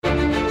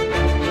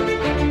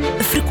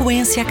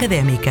Frequência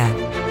Académica,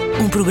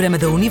 um programa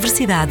da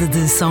Universidade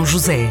de São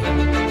José,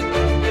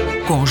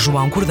 com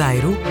João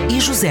Cordeiro e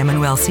José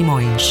Manuel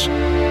Simões.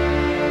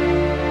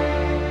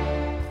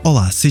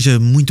 Olá, seja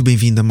muito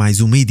bem-vindo a mais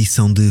uma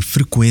edição de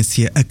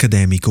Frequência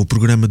Académica, o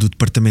programa do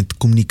Departamento de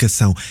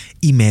Comunicação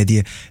e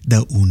Média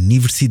da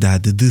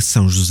Universidade de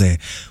São José.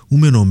 O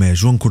meu nome é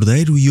João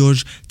Cordeiro e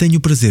hoje tenho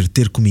o prazer de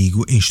ter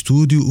comigo em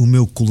estúdio o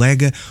meu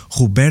colega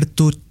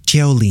Roberto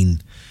Ciaulin.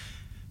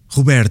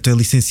 Roberto é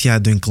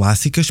licenciado em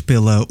Clássicas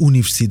pela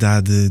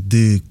Universidade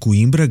de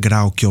Coimbra,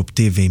 grau que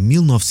obteve em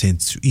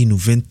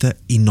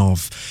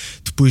 1999.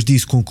 Depois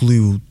disso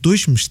concluiu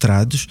 2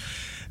 mestrados,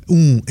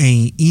 um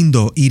em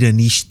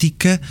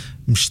Indo-Iranística,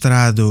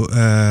 mestrado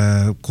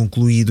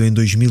concluído em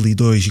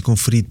 2002 e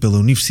conferido pela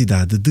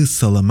Universidade de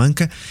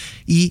Salamanca,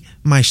 e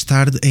mais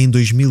tarde, em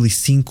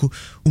 2005,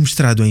 o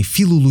mestrado em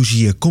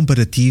Filologia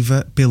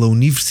Comparativa pela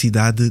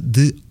Universidade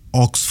de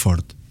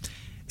Oxford.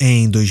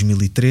 Em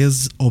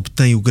 2013,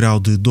 obtém o grau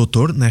de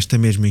doutor nesta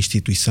mesma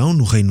instituição,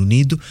 no Reino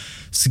Unido,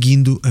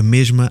 seguindo a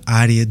mesma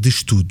área de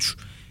estudos.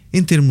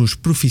 Em termos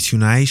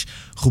profissionais,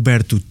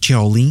 Roberto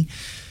Ciaulin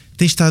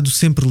tem estado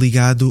sempre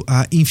ligado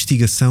à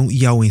investigação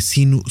e ao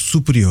ensino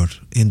superior.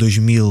 Em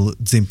 2000,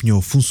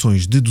 desempenhou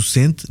funções de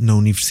docente na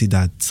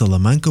Universidade de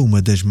Salamanca, uma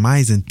das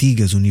mais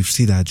antigas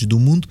universidades do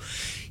mundo,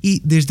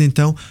 e desde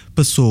então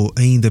passou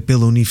ainda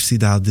pela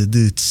Universidade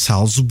de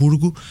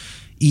Salzburgo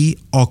e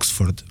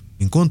Oxford.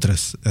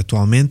 Encontra-se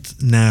atualmente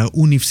na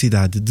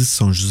Universidade de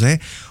São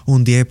José,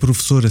 onde é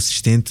professor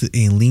assistente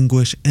em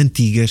línguas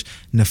antigas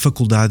na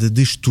Faculdade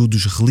de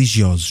Estudos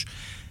Religiosos.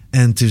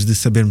 Antes de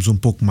sabermos um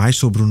pouco mais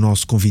sobre o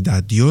nosso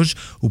convidado de hoje,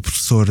 o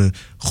professor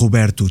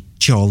Roberto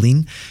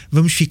Ciaulin,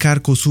 vamos ficar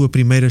com a sua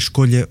primeira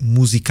escolha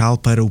musical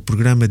para o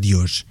programa de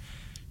hoje.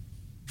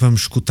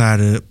 Vamos escutar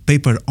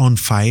Paper on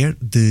Fire,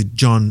 de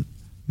John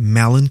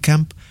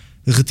Mellencamp,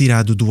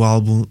 retirado do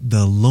álbum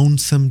The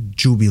Lonesome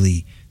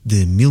Jubilee,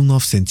 de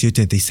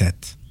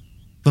 1987.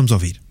 Vamos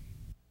ouvir.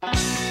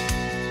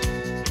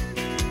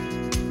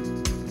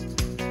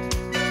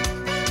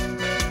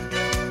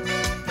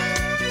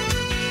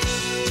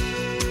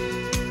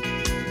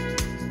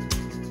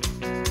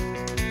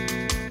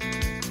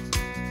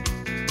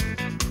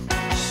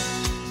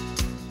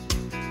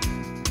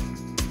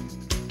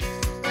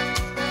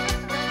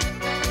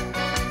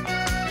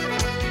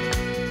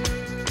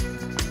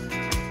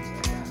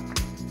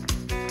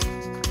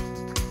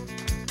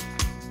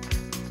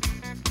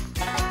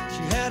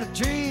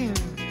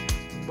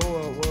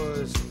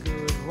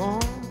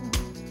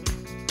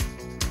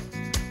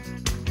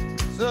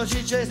 So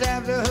she chased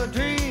after her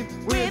dream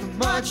with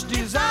much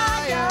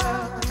desire.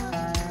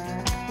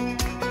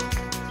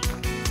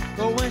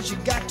 But when she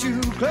got too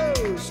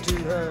close to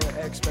her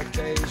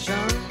expectation,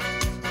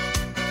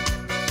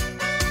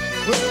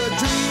 her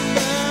dream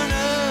burned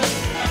up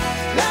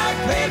like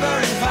paper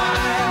and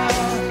fire.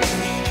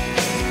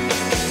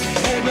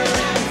 Paper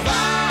and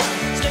fire,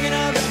 sticking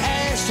up the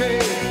ashtray.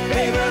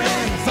 Paper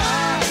and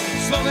fire,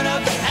 smoking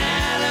up the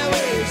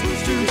alleyways.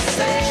 Who's to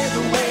say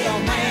the way a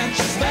man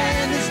should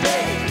spend his day?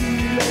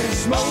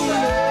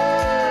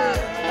 Smolder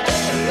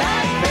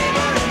like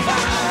paper and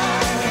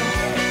fire.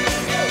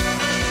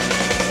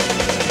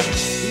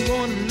 He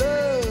wanted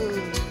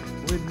love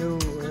with no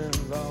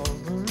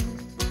involvement,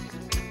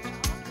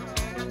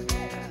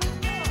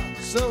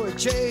 so he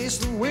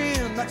chased the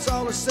wind. That's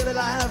all the city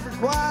life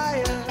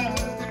required.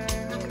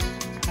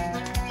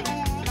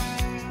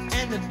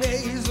 And the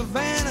days of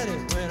vanity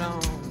went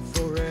on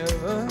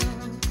forever.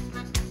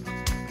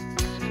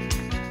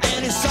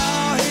 And he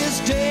saw his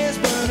days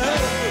burn up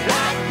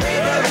like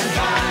paper and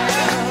fire.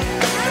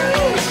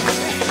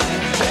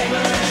 Paper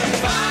and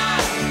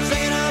fire,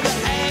 singing up the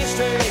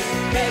ashtray.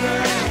 Paper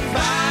and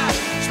fire,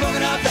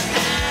 smoking up the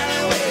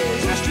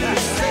alleyways. Used to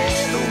say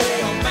the way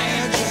a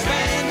man should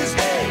spend his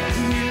day.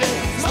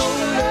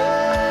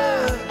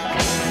 Smolder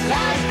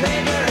like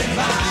paper and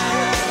fire.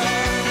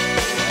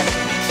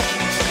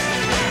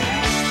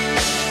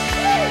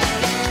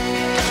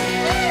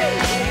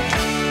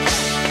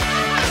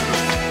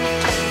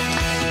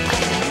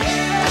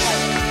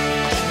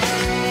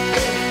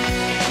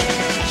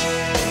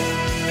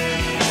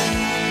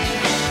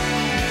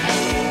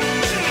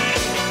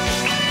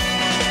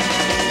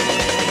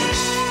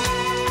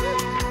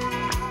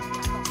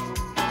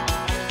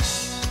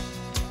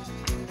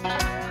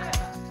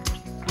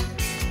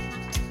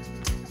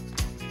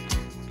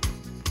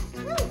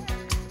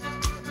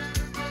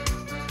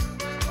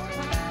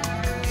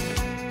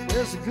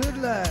 There's a good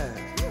life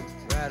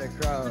right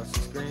across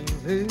the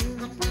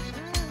Greenville,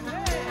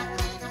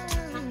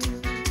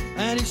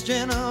 and each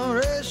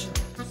generation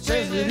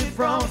says that it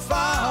from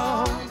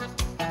far.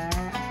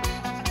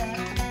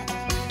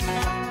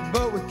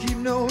 But we keep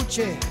no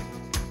check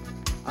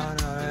on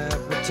our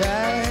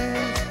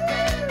appetite,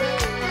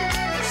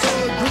 so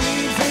the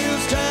green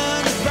fields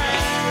turn to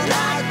brown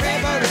like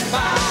paper and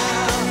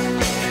fire.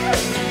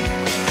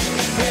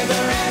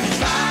 Paper and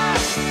fire,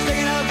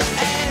 sticking up the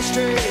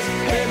ashtray.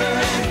 Paper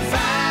and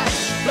fire,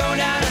 blow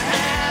down the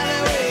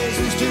alleyways.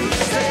 Who's to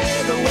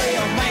say the way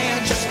a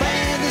man should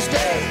spend his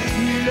day?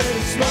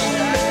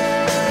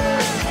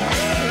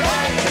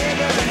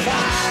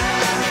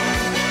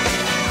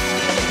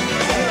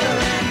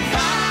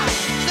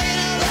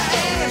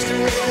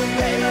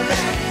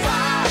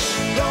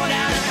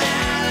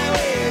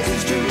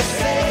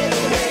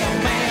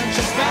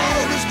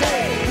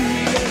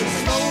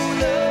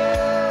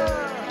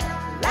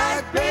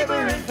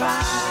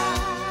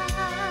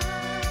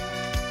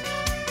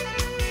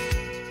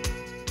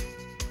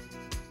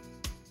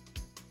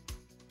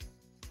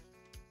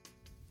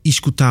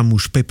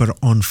 escutamos Paper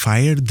on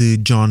Fire de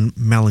John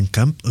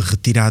Mellencamp,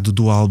 retirado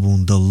do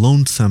álbum The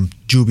Lonesome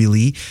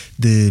Jubilee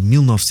de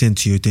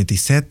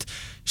 1987.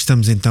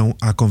 Estamos então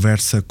à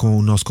conversa com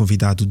o nosso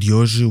convidado de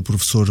hoje, o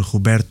professor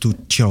Roberto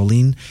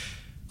Ciaulin.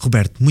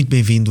 Roberto, muito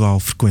bem-vindo ao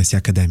Frequência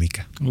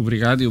Académica.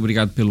 Obrigado e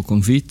obrigado pelo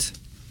convite.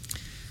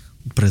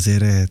 O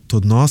prazer é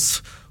todo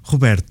nosso.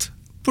 Roberto,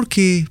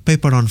 porquê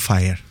Paper on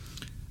Fire?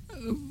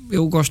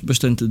 Eu gosto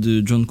bastante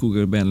de John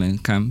Cougar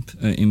Mellencamp,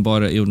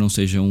 embora eu não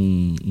seja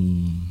um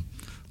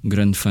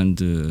grande fã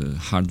de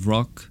hard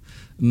rock,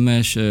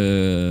 mas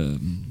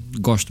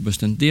gosto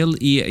bastante dele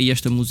e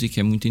esta música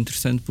é muito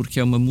interessante porque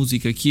é uma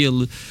música que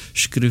ele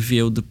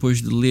escreveu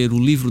depois de ler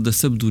o livro da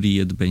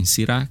sabedoria de Ben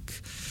Sirac.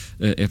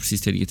 É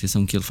preciso ter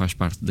atenção que ele faz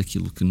parte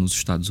daquilo que nos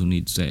Estados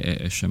Unidos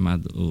é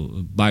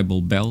chamado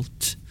Bible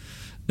Belt.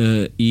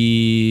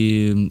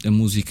 E a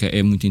música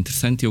é muito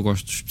interessante. Eu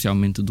gosto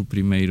especialmente do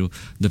primeiro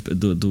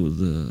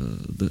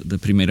da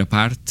primeira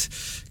parte,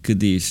 que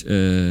diz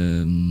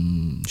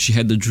She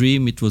had a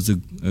dream, it was a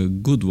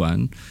good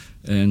one,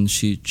 and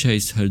she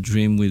chased her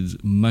dream with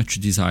much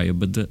desire,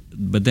 but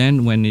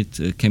then when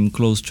it came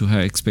close to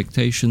her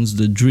expectations,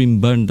 the dream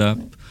burned up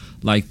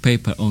like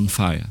paper on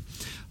fire.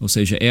 Ou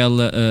seja,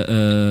 ela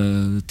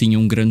tinha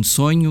um grande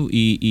sonho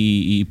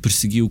e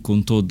perseguiu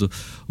com todo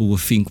o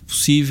afinco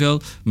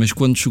possível, mas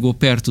quando chegou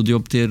perto de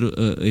obter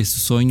esse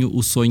sonho,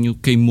 o sonho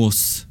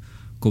queimou-se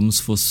como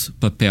se fosse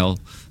papel,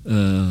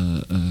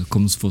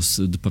 como se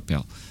fosse de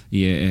papel.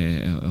 E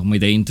é uma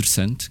ideia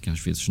interessante, que às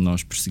vezes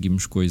nós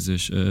perseguimos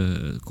coisas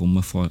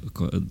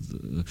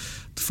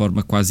de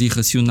forma quase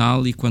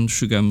irracional, e quando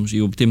chegamos e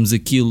obtemos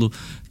aquilo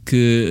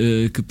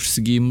que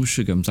perseguimos,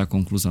 chegamos à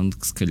conclusão de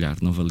que se calhar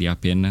não valia a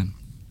pena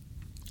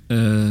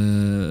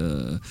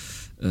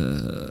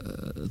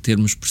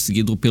termos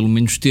perseguido, ou pelo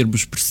menos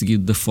termos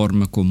perseguido da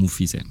forma como o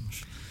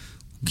fizemos.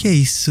 O que é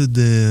isso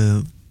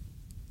de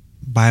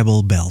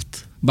Bible Belt?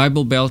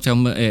 Bible Belt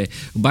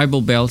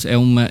é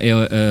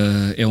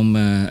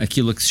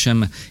aquilo que se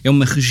chama, é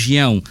uma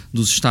região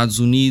dos Estados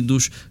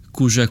Unidos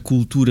cuja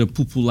cultura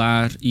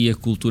popular e a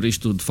cultura,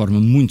 isto de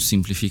forma muito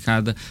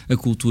simplificada, a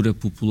cultura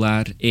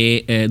popular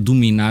é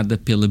dominada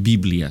pela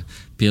Bíblia,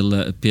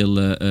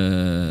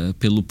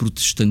 pelo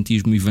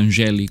protestantismo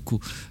evangélico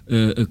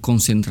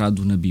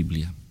concentrado na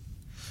Bíblia.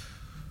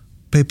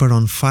 Paper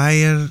on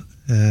Fire,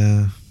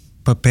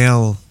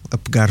 papel a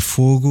pegar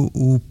fogo.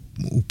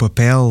 O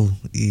papel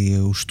e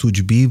os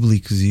estudos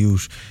bíblicos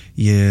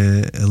e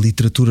a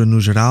literatura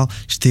no geral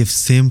esteve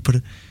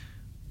sempre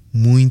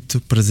muito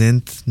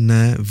presente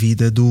na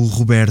vida do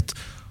Roberto.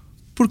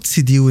 Por que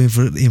decidiu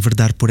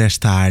enverdar por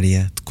esta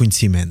área de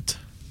conhecimento?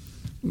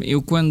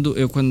 Eu quando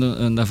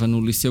andava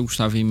no liceu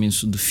gostava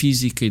imenso de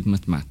física e de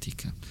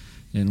matemática.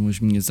 Eram as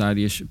minhas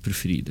áreas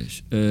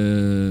preferidas.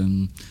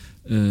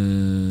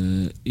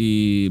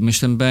 Mas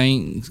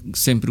também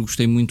sempre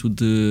gostei muito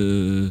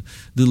de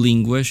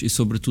línguas, e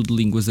sobretudo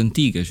de línguas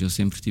antigas. Eu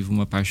sempre tive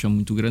uma paixão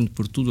muito grande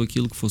por tudo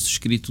aquilo que fosse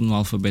escrito no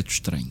alfabeto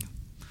estranho.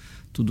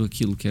 Tudo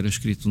aquilo que era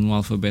escrito no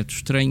alfabeto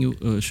estranho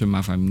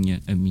chamava a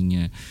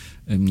minha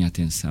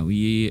atenção.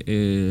 E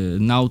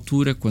na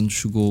altura, quando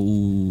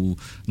chegou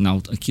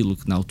aquilo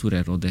que na altura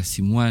era o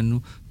 10º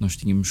ano, nós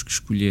tínhamos que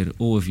escolher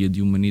ou a via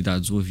de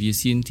humanidades ou a via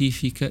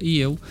científica, e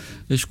eu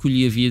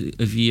escolhi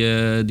a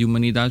via de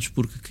humanidades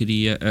porque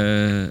queria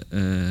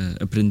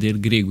aprender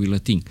grego e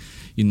latim.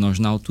 E nós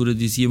na altura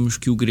dizíamos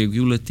que o grego e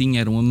o latim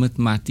eram a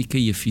matemática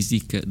e a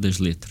física das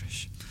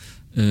letras.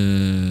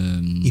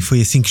 E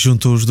foi assim que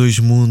juntou os dois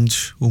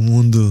mundos, o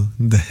mundo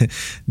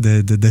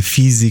da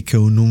física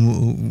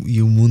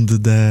e o mundo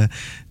da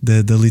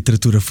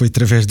literatura. Foi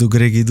através do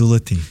grego e do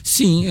latim.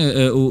 Sim,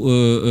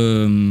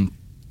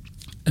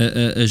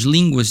 as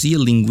línguas e a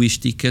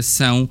linguística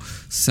são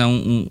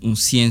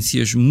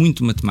ciências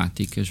muito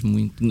matemáticas,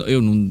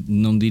 eu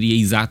não diria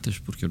exatas,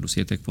 porque eu não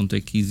sei até que ponto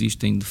é que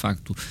existem de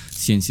facto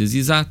ciências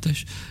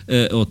exatas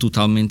ou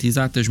totalmente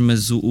exatas,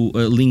 mas a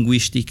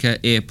linguística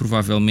é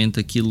provavelmente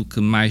aquilo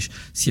que mais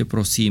se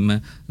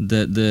aproxima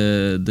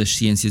das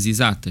ciências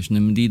exatas,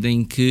 na medida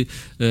em que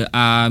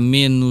há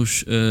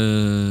menos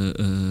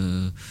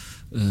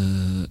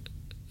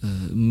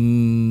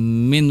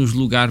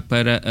lugar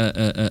para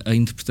a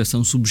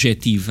interpretação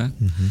subjetiva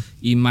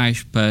e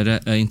mais para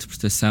a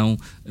interpretação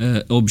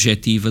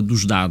objetiva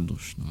dos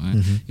dados, não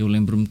é? Eu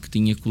lembro-me que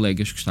tinha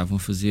colegas que estavam a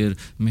fazer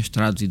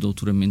mestrados e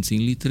doutoramentos em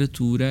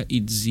literatura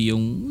e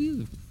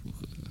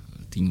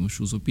tinham as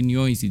suas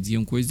opiniões e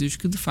diziam coisas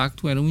que de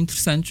facto eram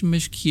interessantes,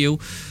 mas que eu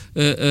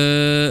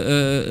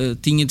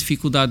tinha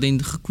dificuldade em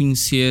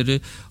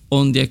reconhecer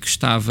onde é que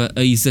estava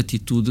a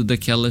exatitude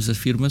daquelas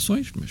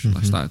afirmações, mas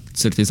lá está, de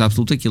certeza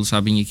absoluta que eles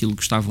sabem aquilo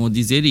que estavam a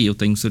dizer, e eu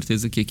tenho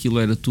certeza que aquilo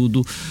era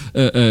tudo,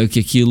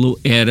 que aquilo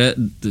era,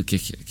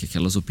 que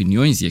aquelas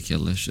opiniões e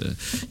aquilo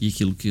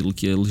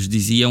que eles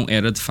diziam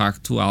era de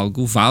facto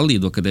algo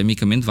válido,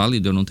 academicamente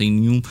válido. Eu não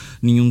tenho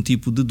nenhum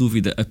tipo de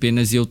dúvida,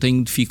 apenas eu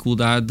tenho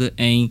dificuldade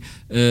em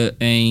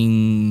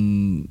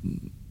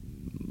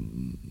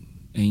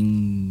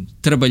em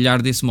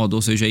trabalhar desse modo,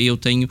 ou seja, eu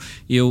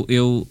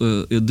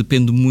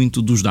dependo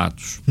muito dos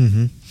dados,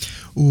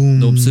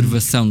 da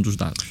observação dos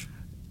dados.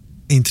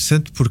 É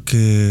interessante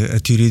porque a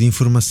teoria de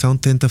informação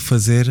tenta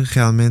fazer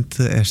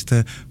realmente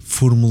esta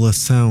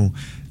formulação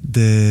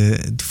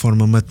de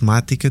forma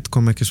matemática de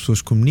como é que as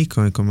pessoas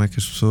comunicam e como é que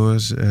as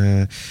pessoas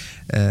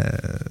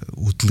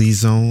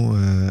utilizam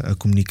a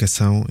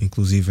comunicação,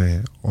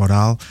 inclusive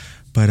oral,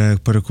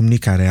 para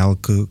comunicar. É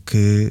algo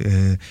que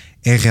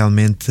é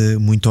realmente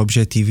muito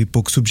objetivo e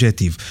pouco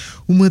subjetivo.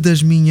 Uma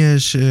das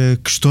minhas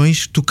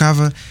questões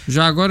tocava...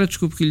 Já agora,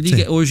 desculpe que lhe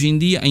diga, hoje em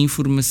dia a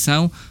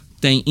informação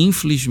tem,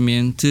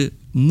 infelizmente,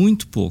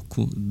 muito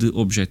pouco de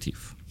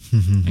objetivo.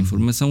 A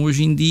informação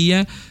hoje em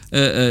dia,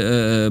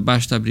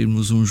 basta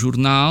abrirmos um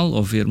jornal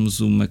ou vermos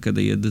uma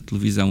cadeia de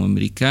televisão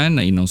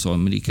americana, e não só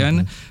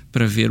americana,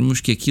 para vermos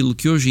que aquilo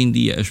que hoje em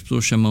dia as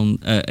pessoas chamam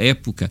a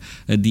época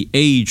the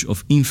age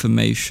of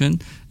information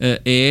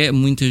é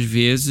muitas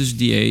vezes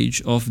the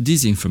age of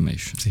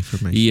disinformation.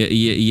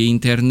 E a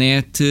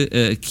internet,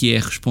 que é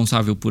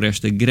responsável por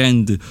esta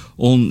grande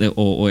onda,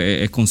 ou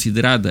é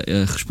considerada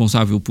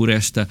responsável por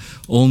esta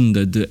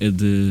onda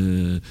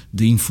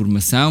de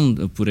informação,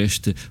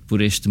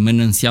 por este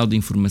manancial de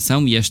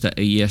informação, e esta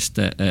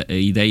a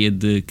ideia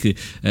de que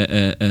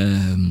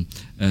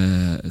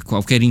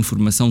qualquer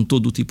informação,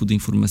 todo o tipo de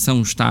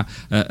informação está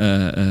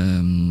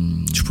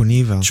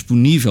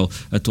disponível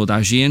a toda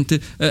a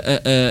gente.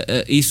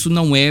 Isso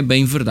não é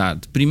bem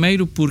verdade.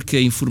 Primeiro porque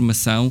a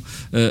informação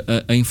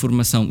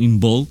in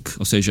bulk,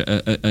 ou seja,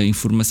 a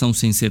informação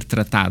sem ser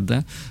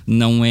tratada,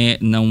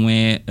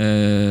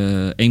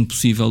 é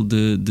impossível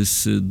de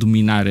se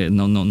dominar,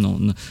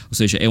 ou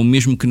seja, é o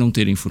mesmo que não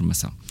ter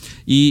informação.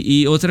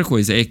 E outra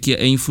coisa é que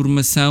a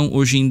informação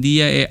hoje em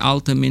dia é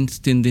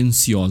altamente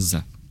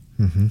tendenciosa.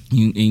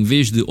 Em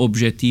vez de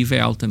objetiva, é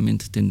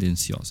altamente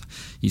tendenciosa.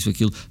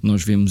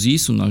 Nós vimos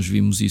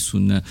isso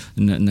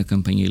na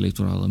campanha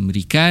eleitoral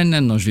americana,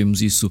 nós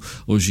vemos isso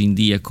hoje em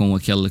dia com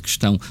aquela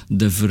questão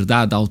da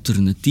verdade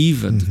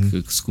alternativa,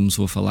 de que se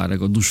começou a falar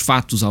agora dos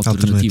fatos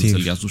alternativos.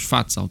 Aliás, os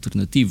fatos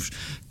alternativos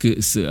que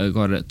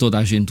agora toda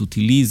a gente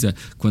utiliza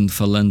quando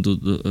falando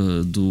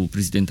do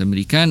presidente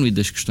americano e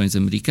das questões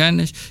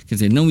americanas. Quer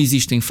dizer, não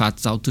existem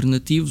fatos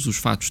alternativos, os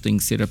fatos têm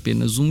que ser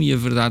apenas e a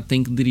verdade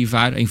tem que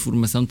derivar, a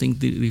informação tem que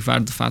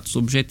derivar de fatos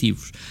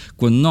objetivos.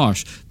 Quando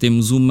nós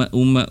temos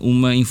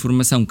uma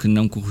informação que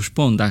não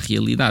corresponde à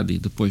realidade e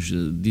depois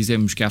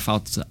dizemos que há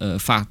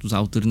fatos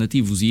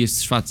alternativos e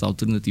esses fatos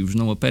alternativos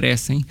não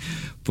aparecem,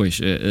 pois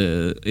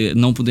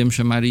não podemos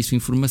chamar isso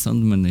informação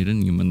de maneira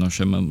nenhuma.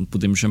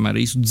 Podemos chamar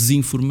isso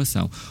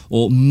desinformação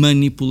ou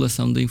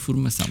manipulação da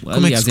informação.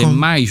 Aliás, é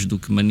mais do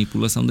que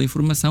manipulação da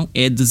informação,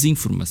 é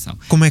desinformação.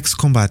 Como é que se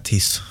combate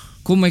isso?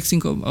 Como é que se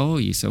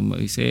combate? Isso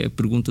é a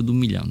pergunta do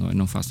milhão, não é?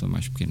 Não faço a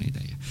mais pequena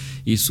ideia.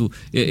 Isso,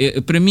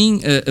 para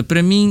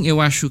mim, eu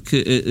acho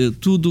que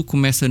tudo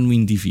começa no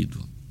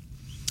indivíduo.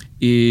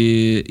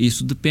 E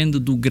isso depende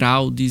do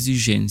grau de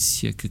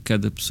exigência que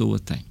cada pessoa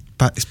tem.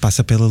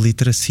 Passa pela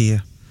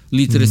literacia.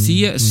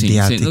 Literacia, sim.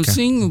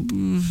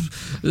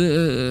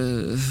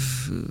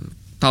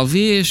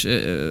 Talvez,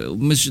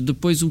 mas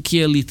depois o que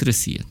é a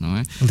literacia, não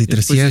é? A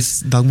literacia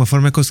de alguma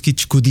forma é conseguir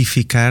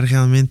descodificar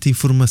realmente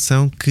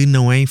informação que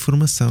não é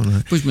informação, não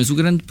é? Pois, mas o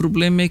grande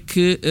problema é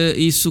que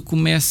isso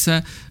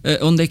começa...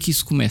 onde é que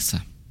isso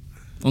começa?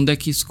 Onde é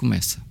que isso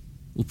começa?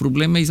 O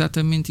problema é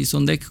exatamente isso.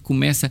 Onde é que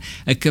começa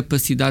a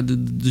capacidade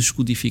de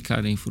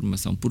descodificar a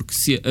informação? Porque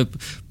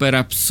para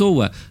a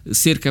pessoa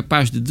ser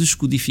capaz de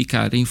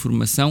descodificar a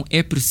informação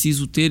é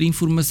preciso ter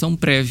informação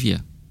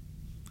prévia.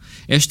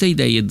 Esta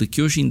ideia de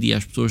que hoje em dia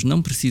as pessoas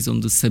não precisam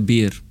de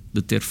saber,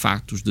 de ter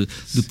factos, de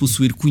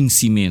possuir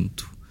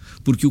conhecimento,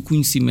 porque o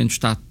conhecimento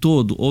está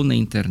todo ou na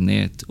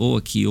internet, ou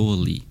aqui ou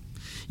ali,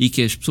 e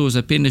que as pessoas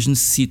apenas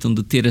necessitam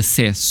de ter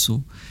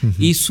acesso,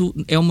 isso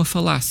é uma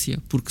falácia,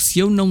 porque se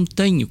eu não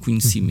tenho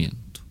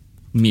conhecimento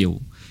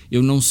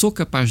eu não sou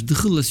capaz de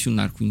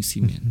relacionar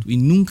conhecimento e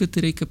nunca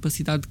terei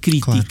capacidade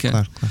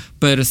crítica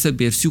para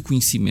saber se o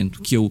conhecimento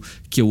que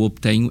eu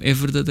obtenho é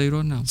verdadeiro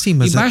ou não. Sim,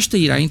 mas basta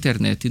ir à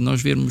internet e nós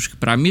vermos que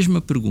para a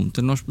mesma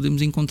pergunta nós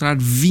podemos encontrar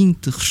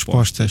 20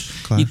 respostas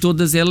e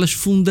todas elas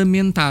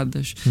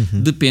fundamentadas.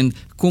 Depende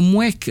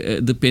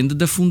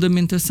da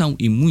fundamentação,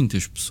 e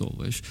muitas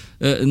pessoas,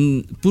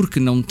 porque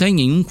não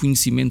têm um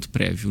conhecimento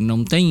prévio,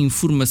 não têm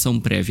informação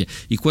prévia,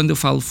 e quando eu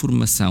falo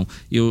formação,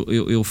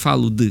 eu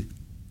falo de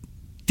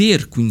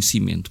ter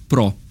conhecimento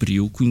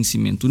próprio,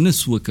 conhecimento na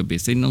sua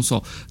cabeça, e não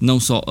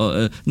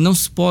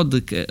se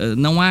pode,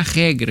 não há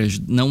regras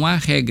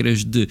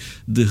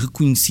de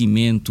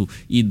reconhecimento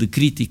e de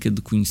crítica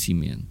de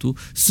conhecimento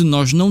se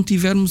nós não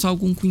tivermos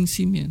algum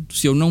conhecimento,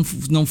 se eu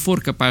não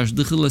for capaz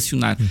de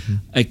relacionar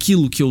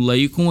aquilo que eu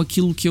leio com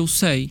aquilo que eu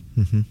sei.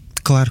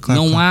 Claro.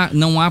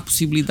 Não há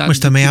possibilidade. Mas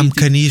também há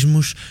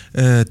mecanismos,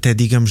 até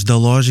digamos da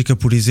lógica,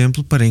 por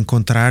exemplo, para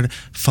encontrar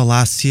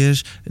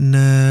falácias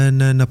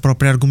na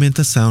própria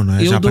argumentação, não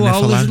é? Eu dou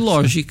aulas de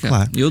lógica.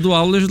 Claro. Eu dou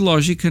aulas de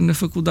lógica na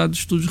Faculdade de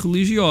Estudos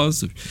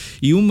Religiosos.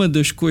 E uma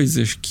das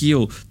coisas que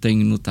eu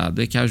tenho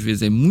notado é que às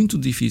vezes é muito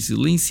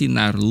difícil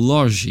ensinar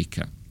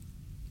lógica.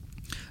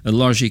 A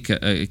lógica,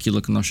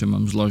 aquilo que nós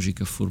chamamos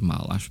lógica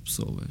formal às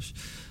pessoas,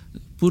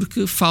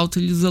 porque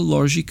falta-lhes a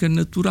lógica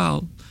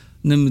natural.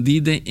 Na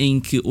medida em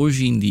que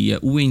hoje em dia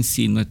o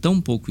ensino é tão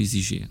pouco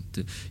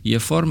exigente e a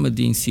forma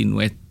de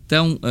ensino é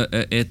tão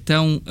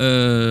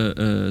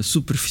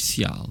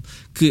superficial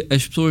que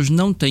as pessoas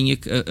não têm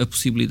a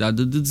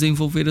possibilidade de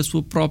desenvolver a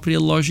sua própria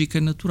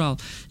lógica natural.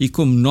 E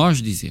como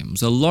nós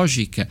dizemos, a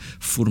lógica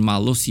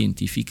formal ou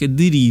científica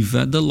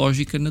deriva da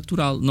lógica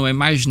natural. Não é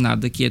mais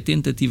nada que a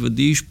tentativa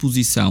de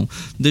exposição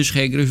das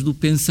regras do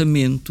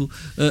pensamento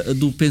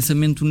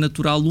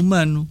natural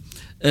humano.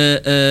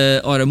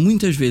 Ora,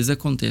 muitas vezes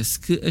acontece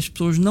que as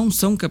pessoas não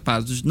são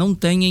capazes, não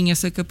têm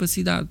essa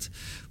capacidade,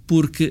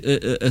 porque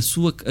a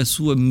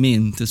sua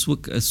mente,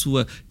 a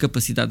sua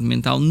capacidade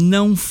mental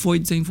não foi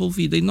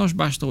desenvolvida. E nós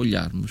basta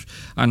olharmos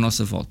à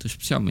nossa volta,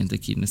 especialmente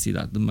aqui na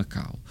cidade de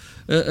Macau,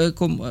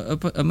 como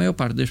a maior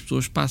parte das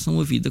pessoas passam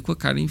a vida com a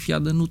cara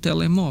enfiada no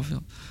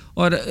telemóvel.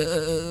 Ora,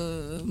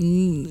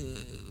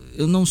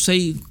 eu não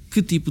sei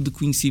que tipo de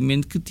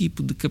conhecimento, que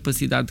tipo de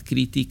capacidade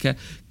crítica,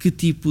 que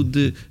tipo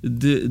de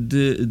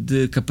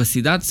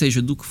capacidade, seja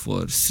do que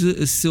for,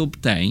 se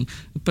obtém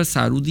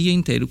passar o dia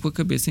inteiro com a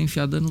cabeça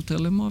enfiada no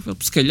telemóvel.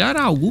 Se calhar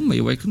há alguma,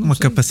 eu é que não sei. Uma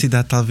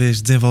capacidade, talvez,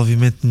 de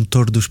desenvolvimento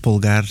motor dos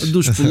polegares.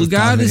 Dos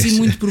polegares e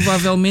muito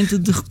provavelmente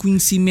de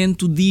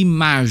reconhecimento de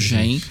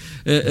imagem,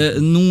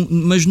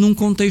 mas num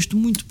contexto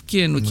muito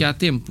pequeno, que há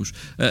tempos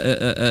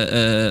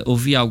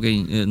ouvi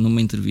alguém numa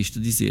entrevista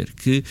dizer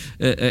que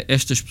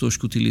estas pessoas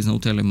que utilizam o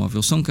telemóvel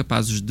são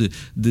capazes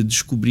de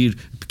descobrir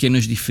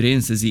pequenas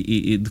diferenças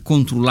e de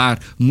controlar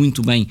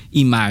muito bem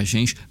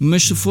imagens,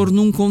 mas se for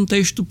num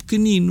contexto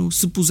pequenino,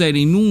 se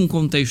puserem num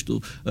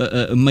contexto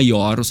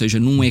maior, ou seja,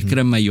 num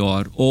ecrã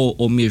maior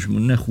ou mesmo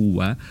na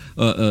rua,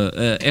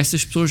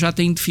 essas pessoas já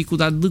têm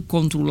dificuldade de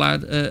controlar,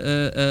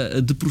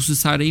 de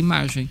processar a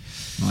imagem,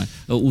 não é?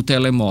 O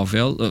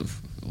telemóvel,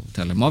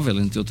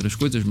 entre outras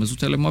coisas, mas o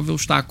telemóvel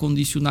está a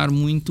condicionar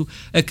muito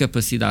a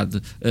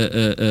capacidade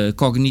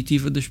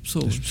cognitiva das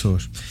pessoas.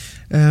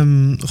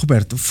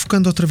 Roberto,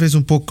 focando outra vez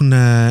um pouco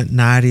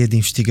na área de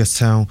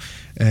investigação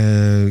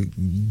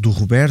do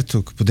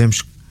Roberto, que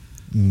podemos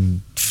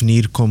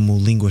definir como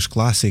línguas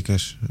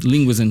clássicas.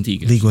 Línguas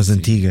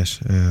antigas.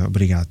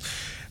 Obrigado.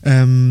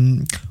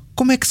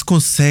 Como é que se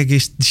consegue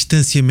este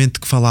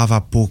distanciamento que falava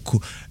há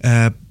pouco,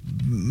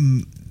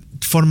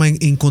 de forma a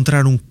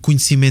encontrar um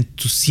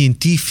conhecimento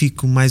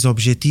científico mais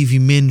objetivo e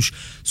menos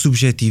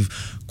subjetivo?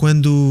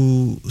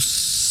 Quando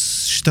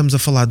estamos a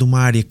falar de uma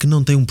área que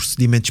não tem um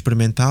procedimento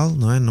experimental,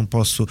 não é?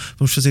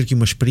 Vamos fazer aqui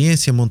uma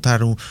experiência, montar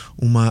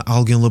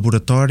algo em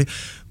laboratório.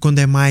 Quando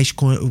é mais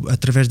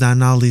através da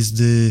análise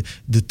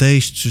de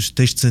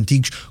textos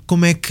antigos,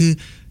 como é que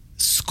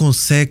se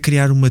consegue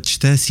criar uma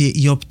distância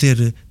e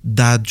obter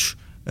dados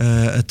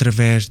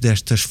através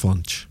destas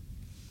fontes?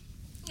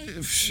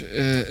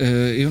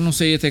 Eu não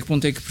sei até que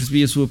ponto é que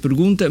percebi a sua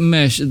pergunta,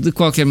 mas de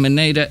qualquer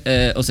maneira,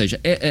 ou seja,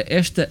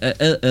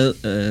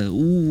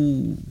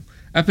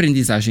 a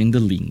aprendizagem da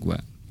língua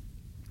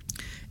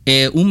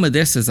é uma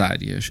dessas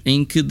áreas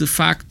em que de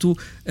facto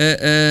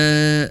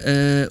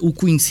o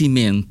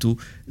conhecimento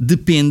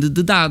depende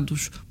de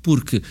dados,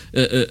 porque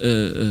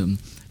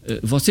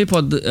você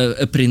pode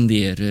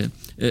aprender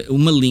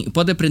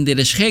pode aprender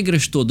as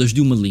regras todas de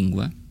uma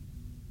língua,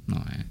 não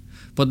é?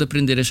 Pode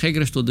aprender as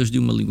regras todas de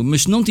uma língua,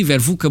 mas se não tiver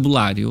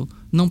vocabulário,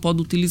 não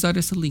pode utilizar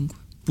essa língua,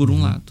 por um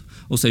lado.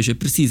 Ou seja,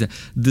 precisa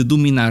de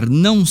dominar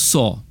não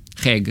só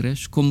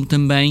regras, como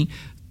também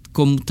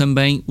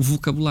o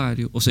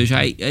vocabulário. Ou seja,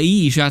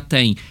 aí já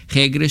tem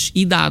regras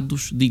e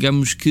dados.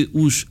 Digamos que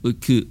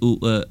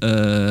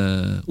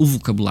o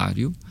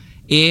vocabulário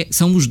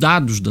são os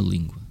dados da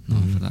língua. Não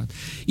é verdade?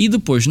 E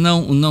depois,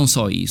 não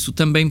só isso,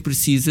 também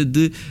precisa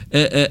de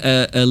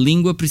a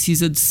língua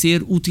precisa de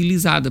ser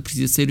utilizada,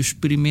 precisa de ser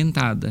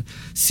experimentada.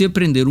 Se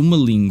aprender uma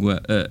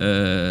língua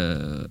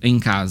em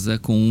casa,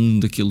 com um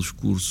daqueles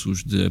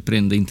cursos de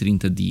aprenda em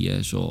 30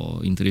 dias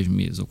ou em 3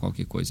 meses ou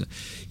qualquer coisa,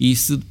 e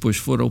se depois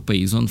for ao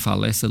país onde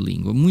fala essa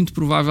língua, muito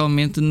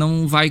provavelmente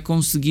não vai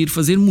conseguir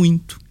fazer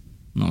muito,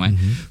 não é?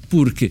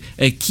 Porque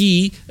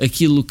aqui,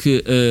 aquilo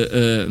que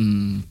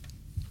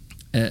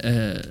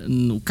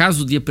no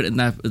caso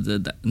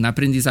na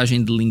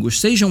aprendizagem de línguas,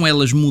 sejam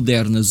elas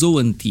modernas ou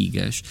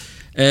antigas,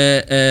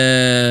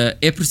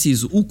 é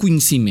preciso o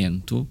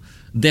conhecimento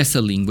dessa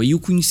língua, e o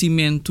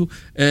conhecimento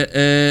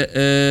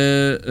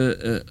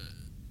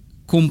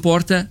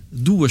comporta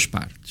duas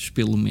partes,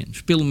 pelo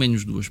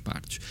menos duas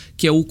partes,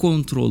 que é o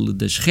controle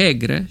das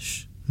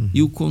regras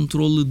e o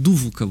controle do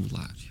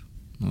vocabulário.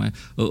 Não é?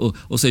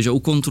 Ou seja, o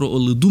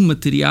controle do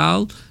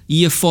material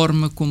e a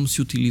forma como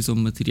se utiliza o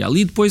material.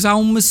 E depois há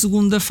uma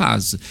segunda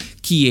fase,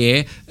 que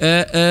é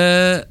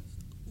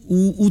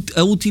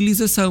a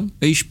utilização,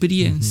 a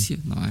experiência,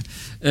 não é?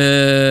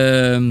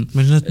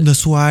 Mas na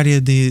sua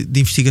área de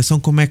investigação,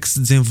 como é que se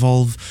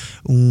desenvolve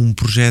um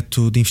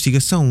projeto de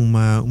investigação,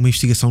 uma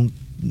investigação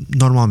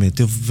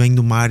normalmente? Eu venho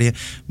de uma área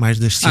mais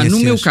das ciências. No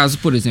meu caso,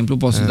 por exemplo, eu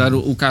posso dar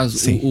o caso,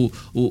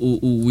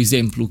 o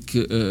exemplo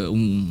que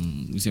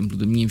um exemplo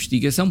da minha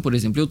investigação. Por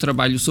exemplo, eu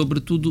trabalho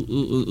sobretudo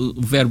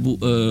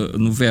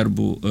no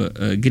verbo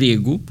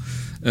grego.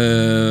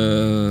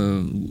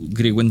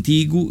 Grego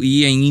antigo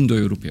e em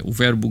indo-europeu, o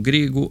verbo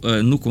grego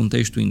no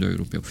contexto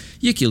indo-europeu.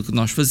 E aquilo que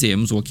nós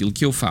fazemos, ou aquilo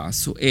que eu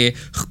faço, é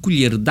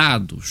recolher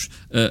dados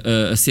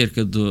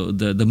acerca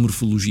da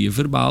morfologia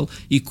verbal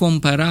e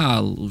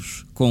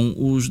compará-los com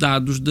os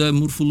dados da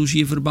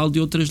morfologia verbal de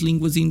outras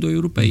línguas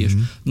indo-europeias.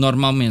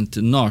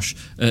 Normalmente nós,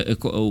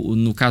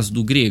 no caso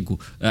do grego,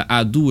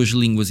 há duas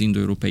línguas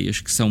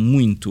indo-europeias que são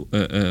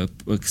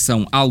que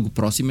são algo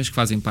próximas, que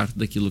fazem parte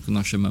daquilo que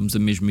nós chamamos a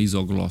mesma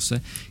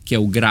isoglossa, que é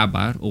o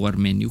grabar, ou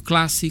arménio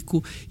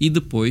clássico, e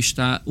depois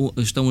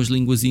estão as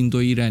línguas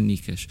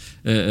indo-irânicas,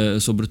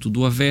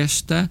 sobretudo o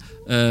avesta,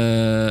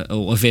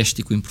 ou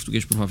avéstico em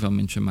português,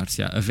 provavelmente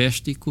chamar-se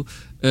avéstico,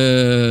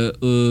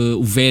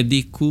 o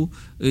védico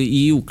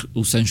e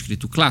o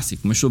sânscrito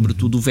clássico, mas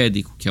sobretudo o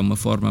védico, que é uma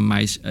forma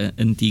mais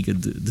antiga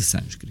de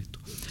sânscrito.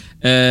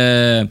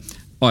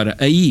 Ora,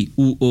 aí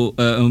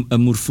a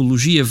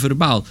morfologia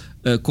verbal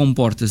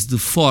comporta-se de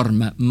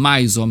forma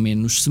mais ou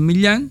menos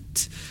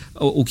semelhante.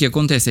 O que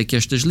acontece é que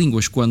estas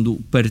línguas, quando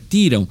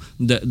partiram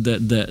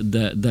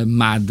da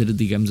madre,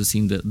 digamos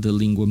assim, da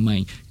língua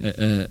mãe,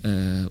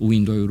 o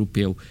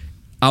indo-europeu,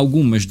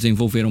 algumas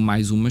desenvolveram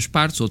mais umas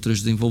partes,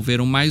 outras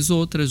desenvolveram mais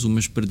outras,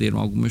 umas perderam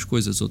algumas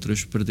coisas,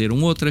 outras perderam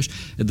outras.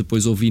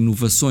 Depois houve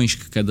inovações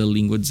que cada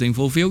língua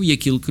desenvolveu, e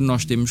aquilo que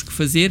nós temos que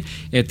fazer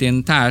é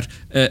tentar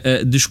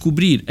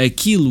descobrir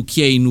aquilo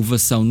que é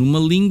inovação numa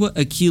língua,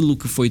 aquilo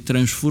que foi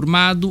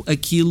transformado,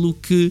 aquilo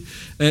que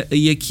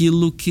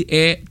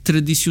é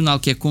tradicional,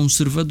 que é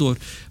conservador.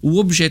 O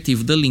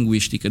objetivo da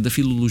linguística, da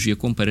filologia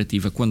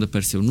comparativa, quando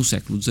apareceu no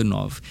século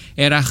XIX,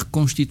 era a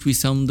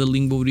reconstituição da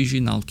língua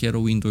original, que era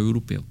o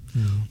indo-europeu.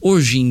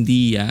 Hoje em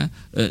dia,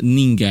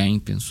 ninguém,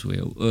 penso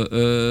eu,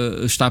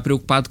 está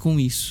preocupado com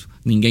isso.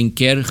 Ninguém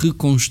quer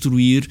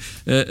reconstruir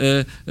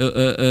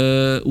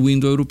o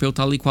indo-europeu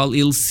tal e qual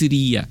ele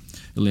seria.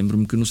 Eu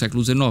lembro-me que no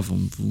século XIX,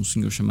 um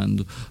senhor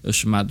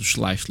chamado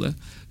Schleissler,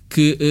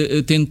 que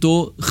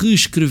tentou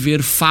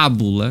reescrever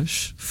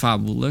fábulas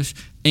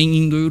em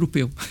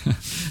indo-europeu.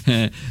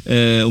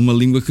 Uma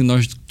língua que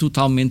nós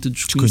totalmente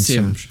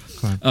desconhecemos.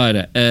 Claro.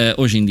 Ora,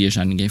 hoje em dia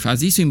já ninguém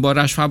faz isso,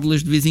 embora as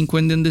fábulas de vez em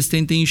quando ainda se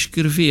tentem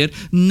escrever,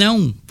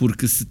 não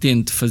porque se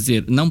tente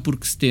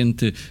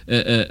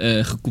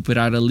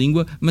recuperar a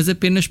língua, mas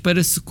apenas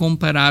para se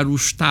comparar o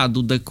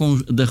estado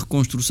da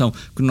reconstrução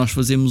que nós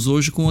fazemos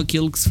hoje com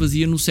aquele que se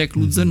fazia no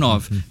século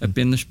XIX.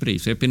 Apenas para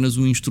isso, é apenas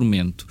um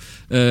instrumento.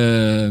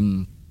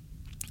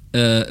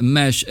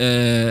 Mas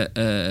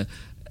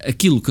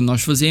aquilo que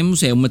nós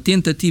fazemos é uma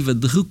tentativa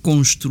de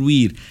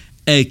reconstruir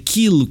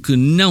aquilo que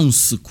não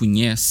se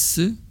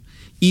conhece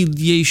e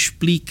de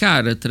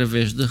explicar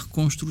através da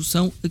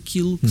reconstrução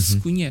aquilo que se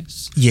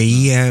conhece. E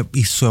aí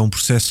isso é um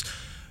processo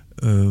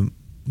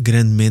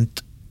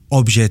grandemente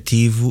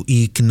objetivo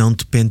e que não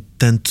depende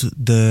tanto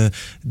de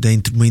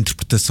uma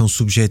interpretação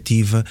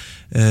subjetiva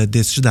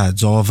desses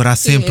dados, ou haverá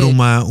sempre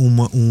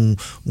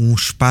um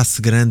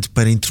espaço grande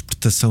para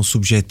interpretação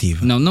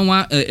subjetiva? Não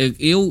há.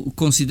 Eu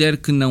considero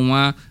que não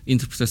há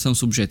interpretação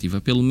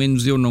subjetiva, pelo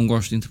menos eu não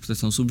gosto de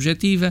interpretação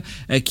subjetiva.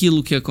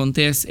 Aquilo que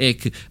acontece é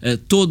que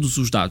todos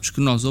os dados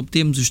que nós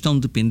obtemos estão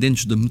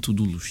dependentes da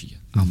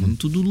metodologia. Há uma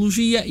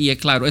metodologia e, é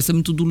claro, essa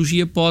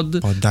metodologia pode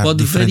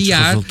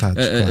variar. Claro.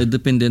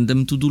 Dependendo da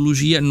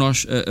metodologia,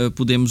 nós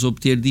podemos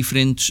obter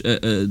diferentes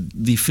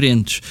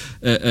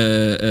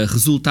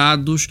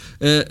resultados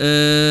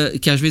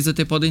que às vezes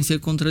até podem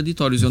ser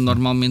contraditórios. Eu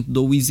normalmente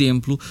dou o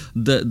exemplo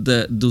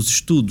dos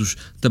estudos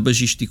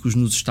tabagísticos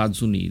nos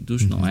Estados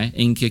Unidos, não é?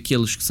 Em que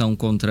aqueles que são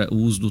contra o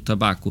uso do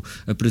tabaco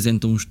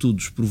apresentam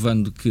estudos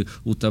provando que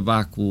o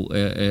tabaco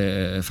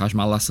faz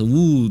mal à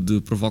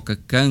saúde, provoca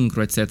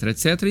cancro, etc,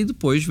 etc, e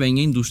depois vem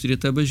a indústria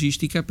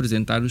tabagística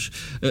apresentar os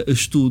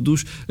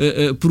estudos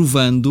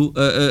provando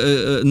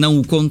não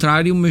o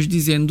contrário, mas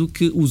dizendo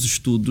que os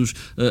estudos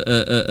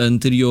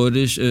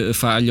anteriores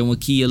falham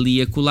aqui, ali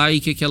e acolá, e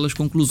que aquelas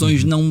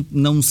conclusões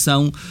não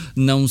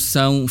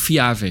são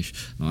fiáveis,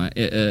 não é?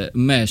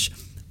 Mas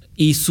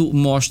isso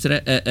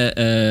mostra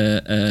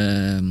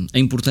a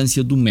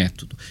importância do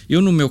método.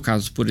 Eu, no meu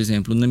caso, por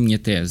exemplo, na minha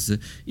tese,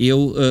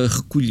 eu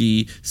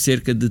recolhi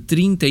cerca de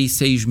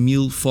 36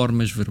 mil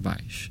formas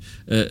verbais,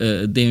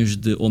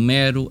 desde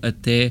Homero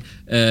até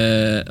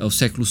ao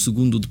século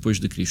II depois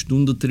de Cristo, de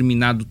um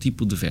determinado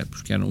tipo de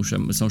verbos, que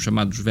são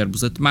chamados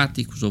verbos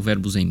atemáticos ou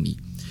verbos em mi.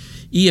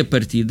 E a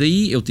partir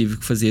daí eu tive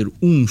que fazer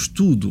um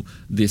estudo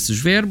desses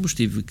verbos,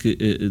 tive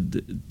que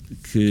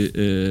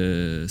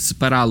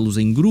separá-los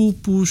em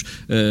grupos,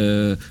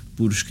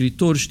 por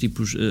escritores,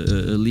 tipos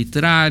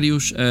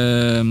literários,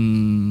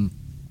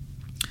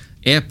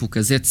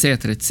 épocas,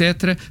 etc,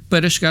 etc,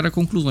 para chegar a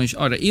conclusões.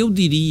 Ora, eu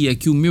diria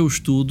que o meu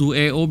estudo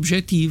é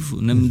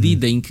objetivo, na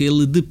medida em que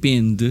ele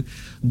depende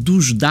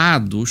dos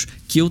dados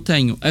que eu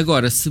tenho.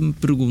 Agora, se me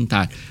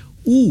perguntar,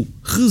 o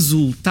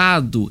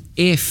resultado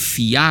é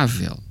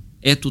fiável?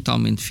 É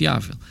totalmente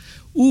fiável.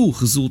 O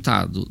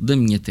resultado da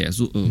minha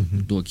tese,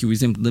 dou aqui o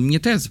exemplo da minha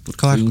tese,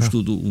 porque foi um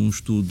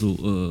estudo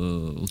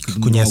que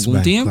demorou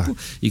algum tempo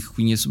e que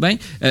conheço bem.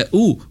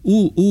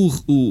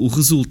 O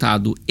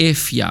resultado é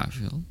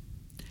fiável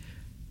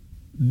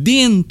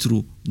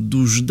dentro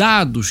dos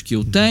dados que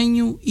eu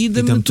tenho e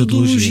da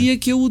metodologia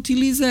que eu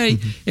utilizei.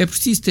 É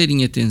preciso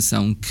terem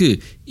atenção que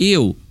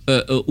eu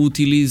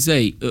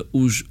utilizei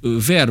os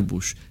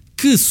verbos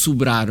que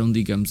sobraram,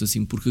 digamos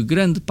assim, porque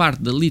grande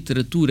parte da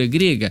literatura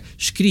grega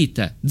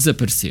escrita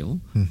desapareceu,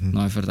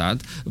 não é verdade?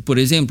 Por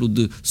exemplo,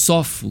 de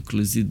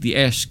Sófocles e de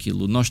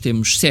Ésquilo, nós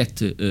temos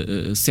sete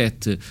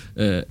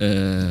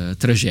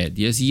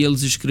tragédias, e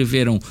eles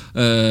escreveram,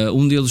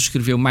 um deles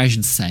escreveu mais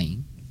de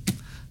 100.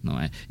 Não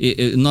é?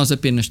 Nós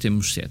apenas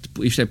temos 7.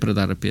 Isto é para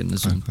dar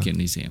apenas um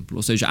pequeno exemplo.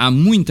 Ou seja, há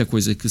muita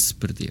coisa que se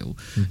perdeu,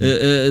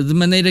 de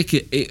maneira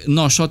que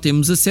nós só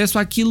temos acesso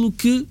àquilo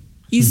que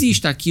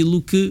existe,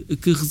 aquilo que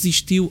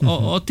resistiu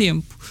ao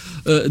tempo,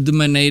 de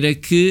maneira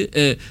que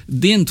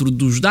dentro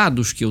dos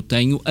dados que eu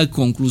tenho, a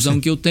conclusão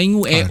que eu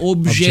tenho é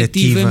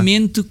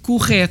objetivamente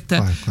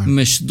correta.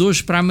 Mas se de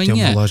hoje para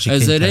amanhã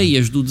as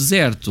areias do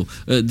deserto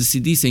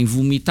decidissem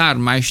vomitar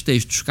mais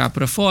textos cá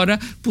para fora,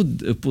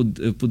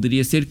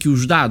 poderia ser que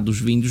os dados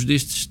vindos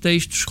destes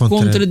textos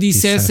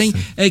contradissessem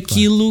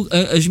aquilo,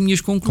 as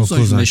minhas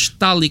conclusões. Mas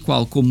tal e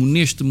qual como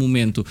neste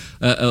momento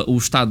o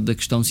estado da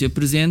questão se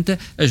apresenta,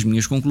 as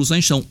minhas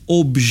conclusões são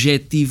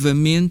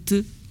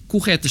objetivamente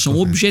corretas, são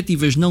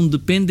objetivas, não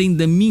dependem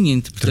da minha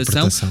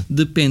interpretação,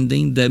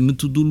 dependem da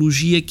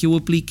metodologia que eu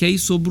apliquei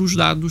sobre os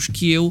dados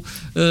que eu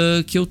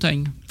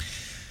tenho.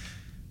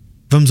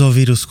 Vamos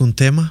ouvir o segundo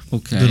tema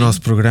do nosso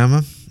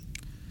programa.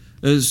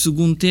 O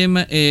segundo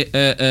tema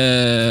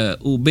é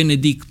o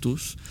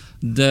Benedictus,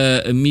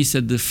 da missa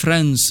de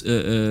Franz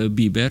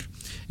Bieber.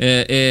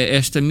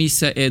 Esta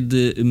missa é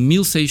de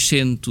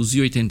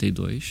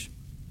 1682.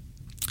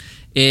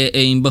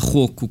 É em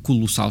barroco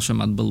colossal,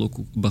 chamado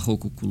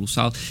barroco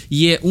colossal,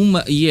 e é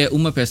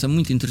uma peça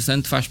muito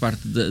interessante, faz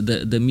parte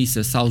da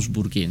missa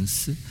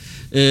salzburguense,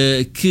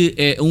 que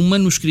é um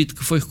manuscrito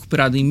que foi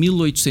recuperado em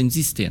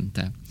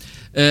 1870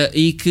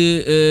 e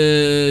que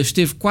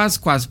esteve quase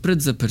para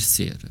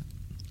desaparecer.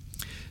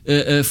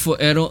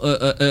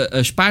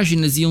 As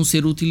páginas iam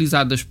ser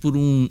utilizadas por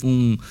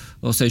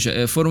ou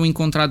seja, foram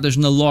encontradas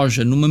na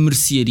loja, numa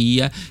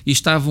mercearia, e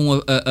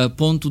estavam a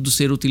ponto de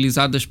ser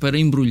utilizadas para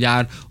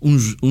embrulhar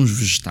uns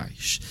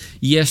vegetais.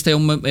 E esta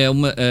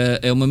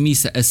é uma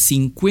missa a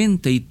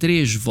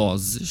 53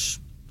 vozes.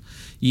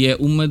 E é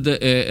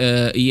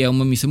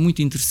uma missa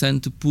muito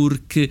interessante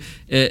porque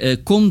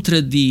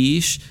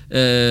contradiz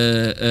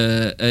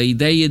a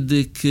ideia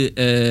de que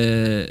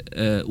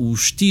o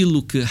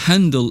estilo que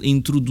Handel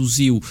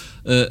introduziu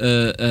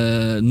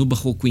no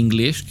barroco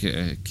inglês,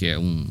 que é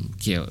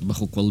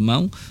barroco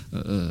alemão,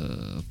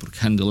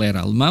 porque Handel era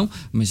alemão,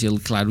 mas ele,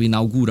 claro,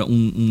 inaugura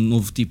um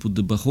novo tipo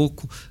de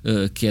barroco,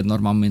 que é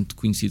normalmente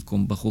conhecido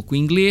como barroco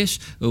inglês,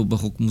 o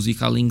barroco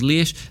musical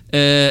inglês.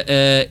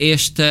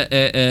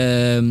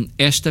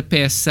 Esta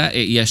peça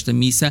e esta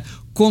missa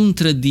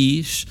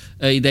contradiz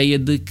a ideia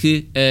de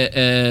que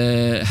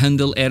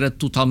Handel era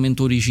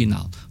totalmente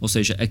original. Ou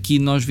seja, aqui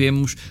nós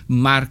vemos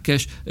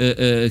marcas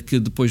que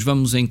depois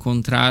vamos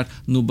encontrar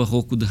no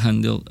barroco de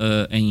Handel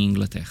em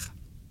Inglaterra.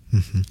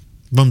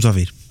 Vamos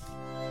ouvir.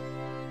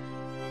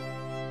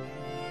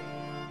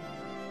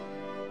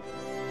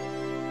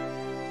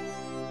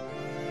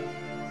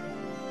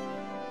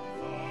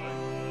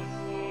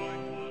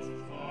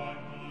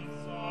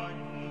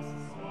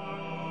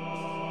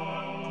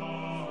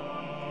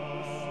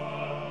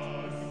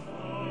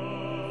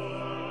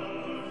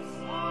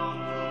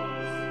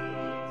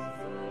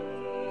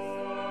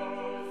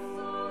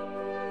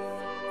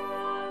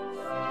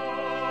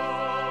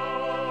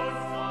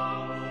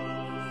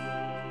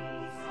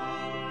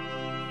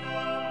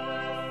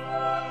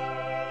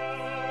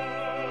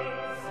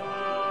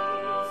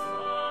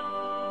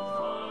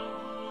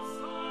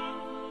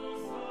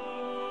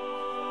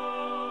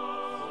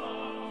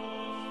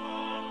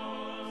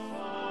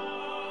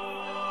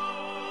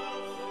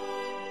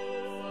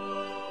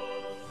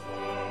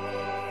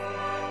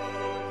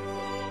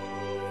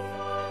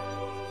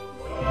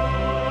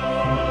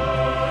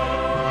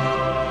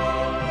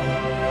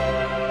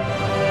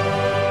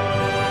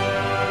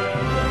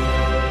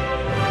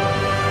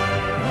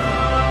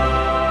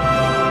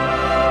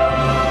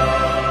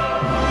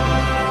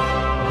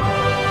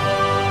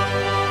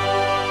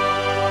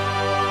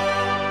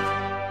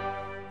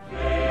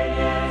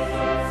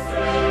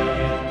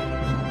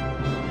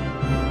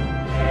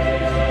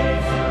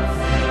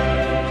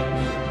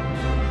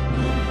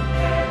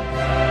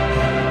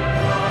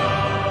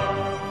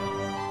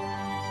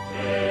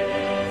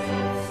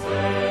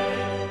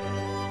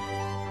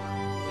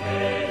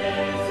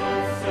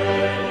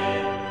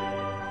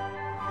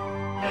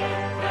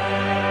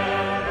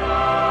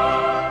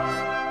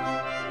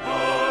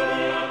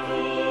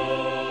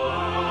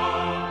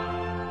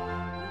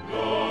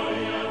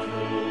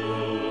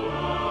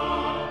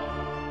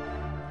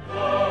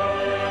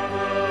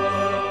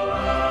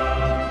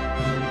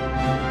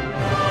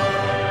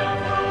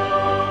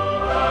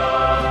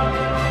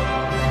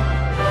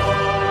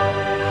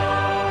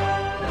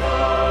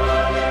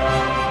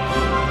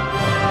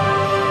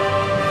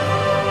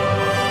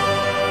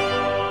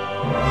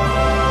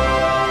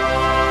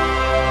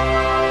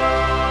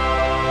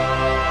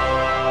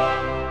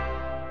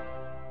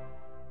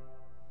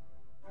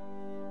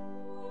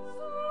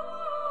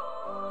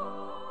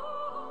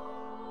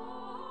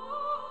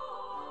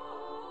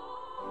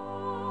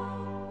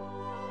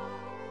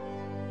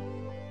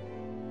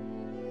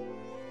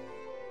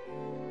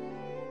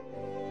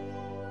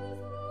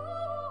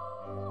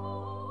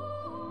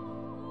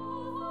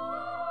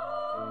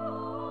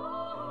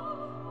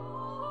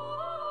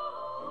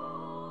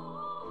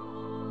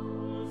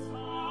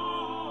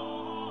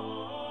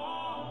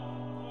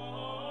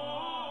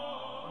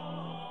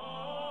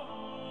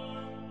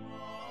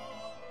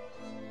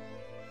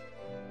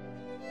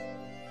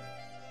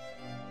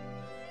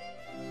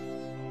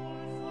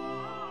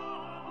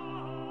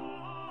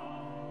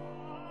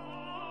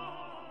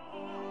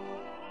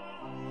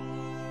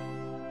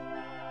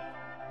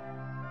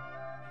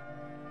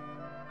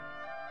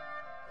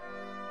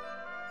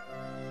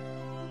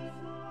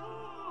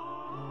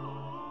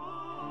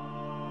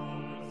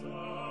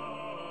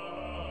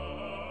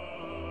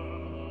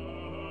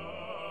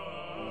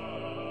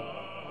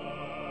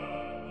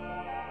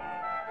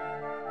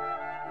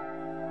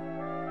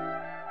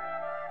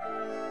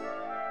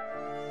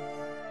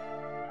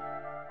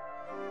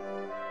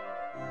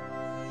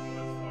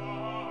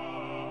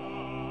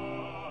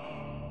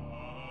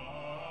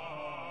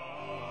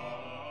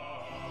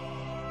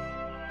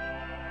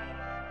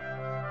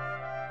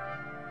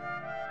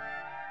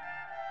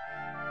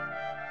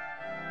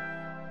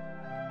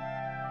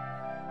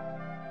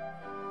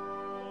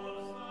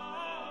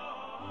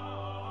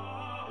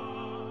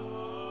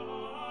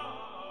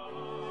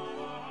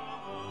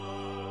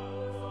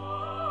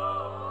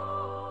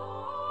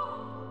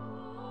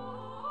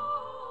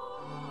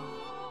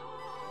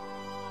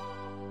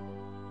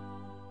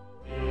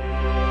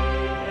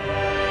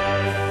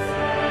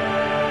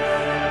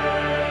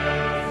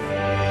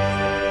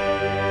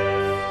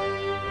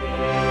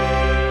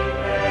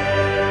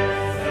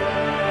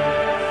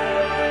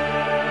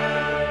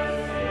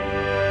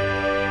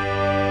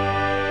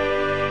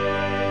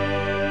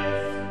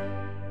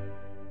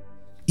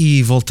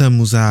 E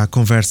voltamos à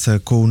conversa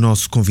com o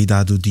nosso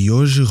convidado de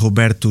hoje,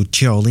 Roberto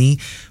Ceolin,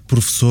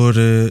 professor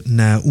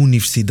na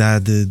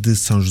Universidade de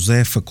São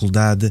José,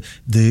 Faculdade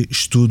de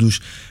Estudos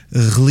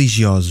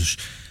Religiosos.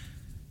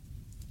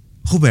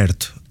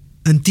 Roberto,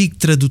 antigo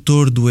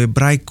tradutor do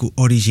hebraico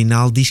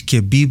original, diz que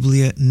a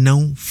Bíblia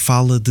não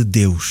fala de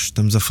Deus.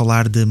 Estamos a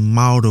falar de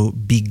Mauro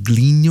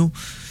Biglino.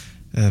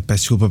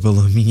 Peço desculpa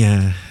pela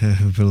minha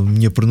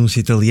pronúncia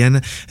italiana,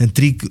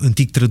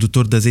 antigo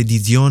tradutor das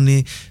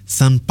Edizioni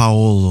San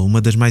Paolo, uma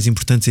das mais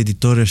importantes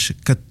editoras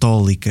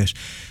católicas.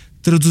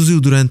 Traduziu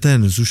durante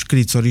anos os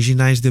escritos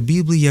originais da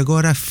Bíblia e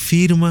agora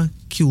afirma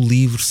que o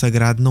livro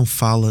sagrado não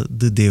fala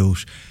de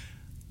Deus.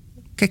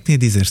 O que é que tem a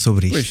dizer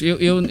sobre isto? Pois,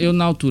 eu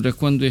na altura,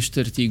 quando este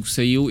artigo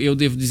saiu, eu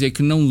devo dizer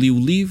que não li o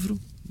livro.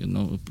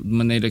 De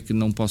maneira que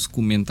não posso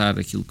comentar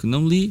aquilo que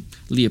não li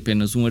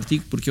apenas um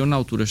artigo, porque eu na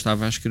altura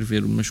estava a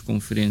escrever umas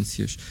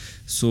conferências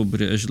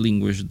sobre as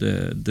línguas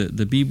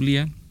da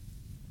Bíblia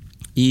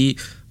e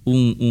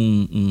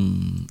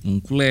um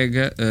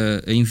colega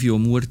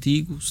enviou-me o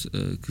artigo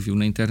que viu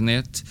na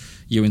internet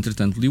e eu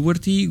entretanto li o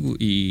artigo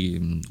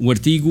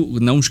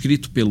não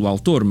escrito pelo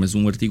autor, mas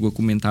um artigo a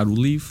comentar o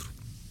livro.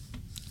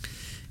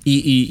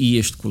 E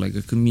este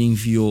colega que me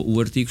enviou o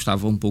artigo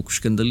estava um pouco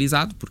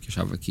escandalizado, porque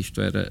achava que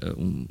isto era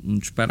um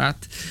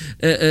disparate.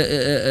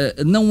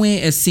 Não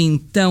é assim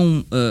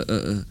tão...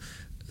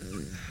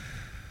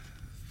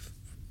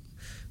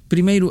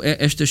 Primeiro,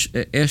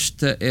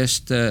 esta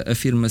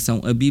afirmação,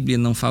 a Bíblia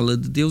não fala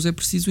de Deus, é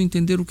preciso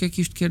entender o que é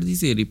que isto quer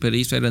dizer, e para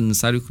isso era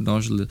necessário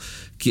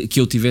que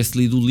eu tivesse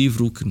lido o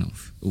livro,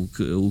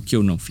 o que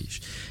eu não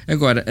fiz.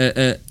 Agora,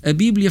 a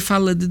Bíblia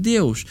fala de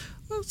Deus.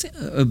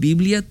 A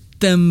Bíblia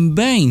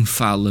também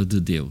fala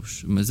de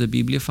Deus, mas a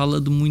Bíblia fala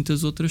de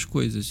muitas outras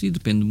coisas e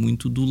depende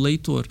muito do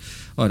leitor.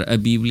 Ora, a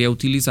Bíblia é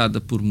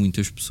utilizada por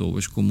muitas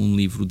pessoas como um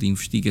livro de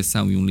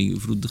investigação e um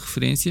livro de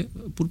referência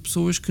por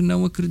pessoas que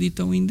não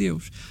acreditam em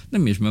Deus. Da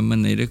mesma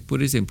maneira que,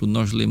 por exemplo,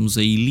 nós lemos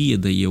a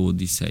Ilíada e a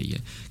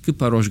Odisseia, que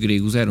para os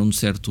gregos eram, de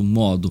certo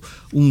modo,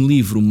 um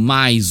livro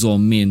mais ou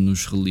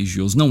menos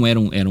religioso. Não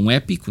era um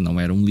épico, não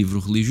era um livro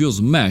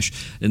religioso, mas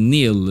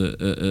nele,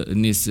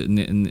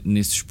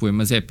 nesses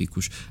poemas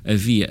épicos,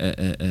 havia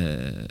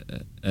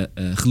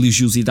a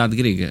religiosidade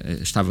grega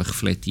estava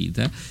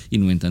refletida e,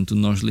 no entanto,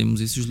 nós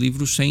lemos esses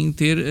livros sem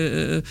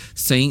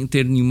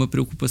ter nenhuma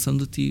preocupação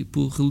de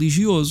tipo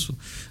religioso.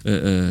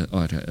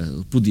 Ora,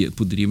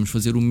 poderíamos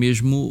fazer o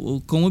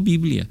mesmo com a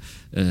Bíblia.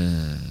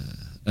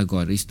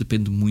 Agora, isso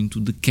depende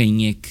muito de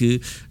quem é que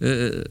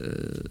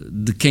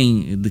de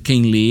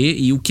quem lê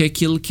e o que é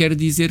que ele quer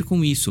dizer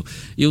com isso.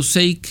 Eu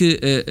sei que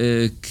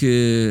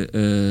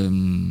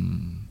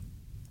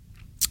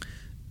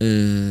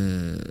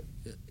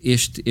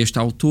este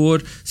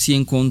autor se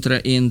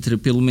encontra entre,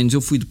 pelo menos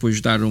eu fui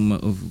depois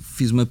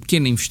fiz uma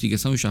pequena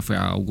investigação, já foi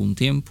há algum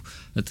tempo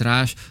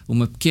atrás,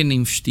 uma pequena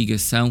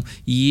investigação,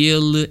 e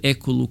ele é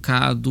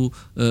colocado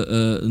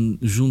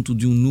junto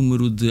de um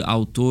número de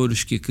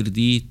autores que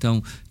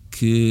acreditam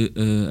que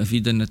a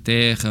vida na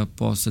Terra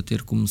possa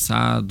ter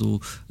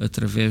começado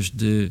através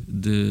de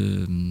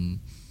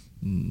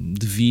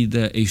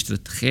vida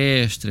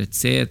extraterrestre,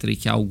 etc., e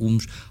que há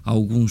alguns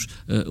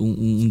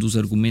um dos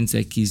argumentos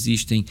é que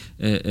existem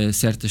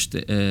certas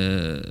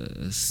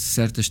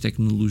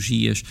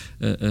tecnologias,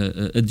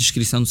 a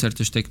descrição de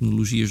certas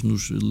tecnologias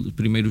nos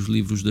primeiros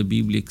livros da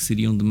Bíblia que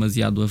seriam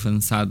demasiado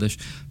avançadas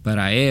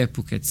para a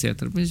época,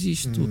 etc. Mas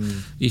isto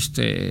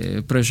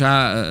é, para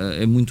já,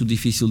 é muito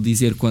difícil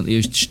dizer quando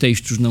estes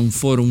textos não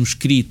foram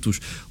escritos.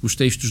 Os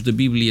textos da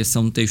Bíblia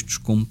são textos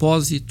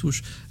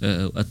compósitos.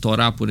 A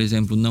Torá, por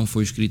exemplo, não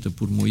foi escrita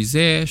por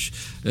Moisés.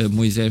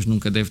 Moisés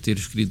nunca deve ter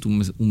escrito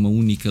uma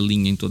única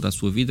linha em toda a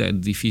sua vida. É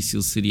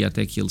difícil, seria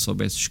até que ele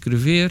soubesse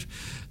escrever.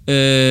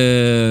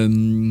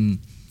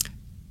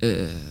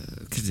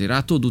 Quer dizer,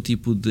 há todo o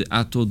tipo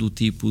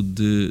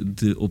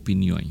de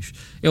opiniões.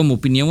 É uma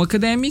opinião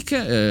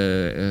académica.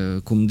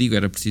 Como digo,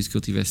 era preciso que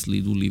eu tivesse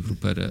lido o livro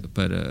para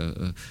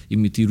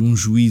emitir um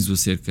juízo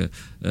acerca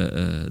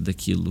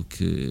daquilo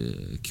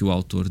que o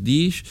autor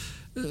diz.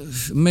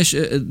 Mas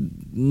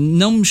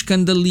não me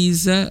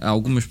escandaliza.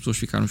 Algumas pessoas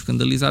ficaram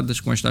escandalizadas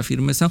com esta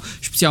afirmação,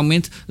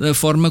 especialmente da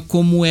forma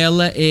como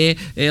ela é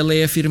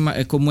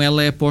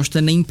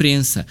posta na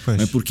imprensa,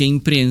 porque a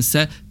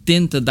imprensa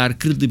tenta dar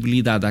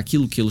credibilidade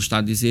àquilo que ele está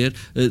a dizer,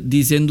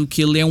 dizendo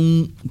que ele é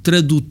um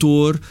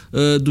tradutor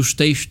dos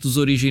textos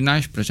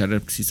originais. Para já era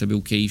preciso saber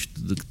o que é isto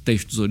de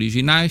textos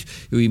originais.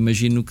 Eu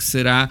imagino que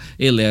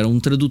ele era um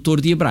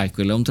tradutor de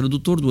hebraico, ele é um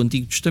tradutor do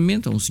Antigo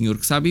Testamento, é um senhor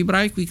que sabe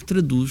hebraico e que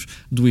traduz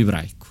do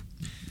hebraico.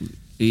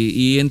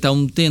 E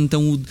então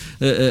tentam,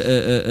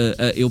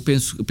 eu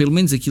penso, pelo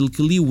menos aquilo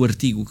que li, o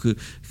artigo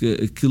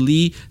que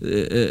li,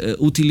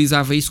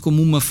 utilizava isso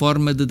como uma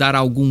forma de dar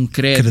algum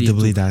crédito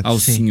ao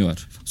senhor.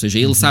 Ou seja,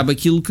 ele sabe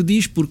aquilo que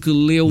diz porque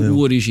leu o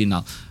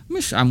original.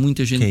 Mas há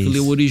muita gente que lê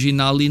o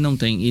original e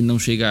não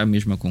chega à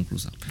mesma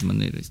conclusão. De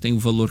maneira, isso tem o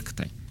valor que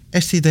tem.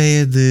 Esta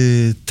ideia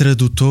de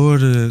tradutor,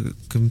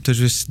 que muitas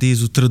vezes se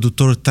diz o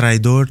tradutor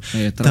traidor,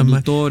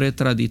 tradutor é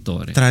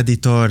traditore.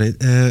 Traditore,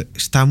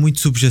 está muito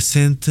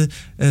subjacente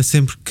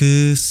sempre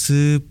que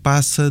se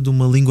passa de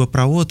uma língua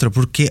para a outra,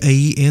 porque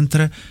aí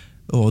entra,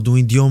 ou de um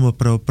idioma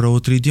para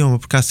outro idioma,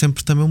 porque há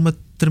sempre também uma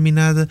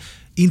determinada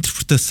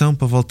interpretação,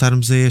 para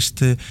voltarmos a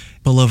este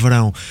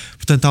palavrão.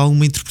 Portanto, há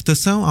alguma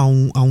interpretação,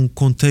 há um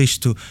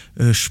contexto,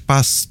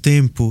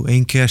 espaço-tempo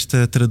em que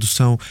esta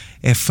tradução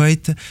é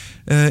feita.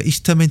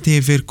 Isto também tem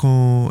a ver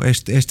com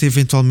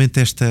eventualmente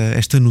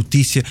esta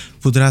notícia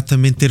poderá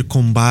também ter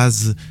como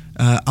base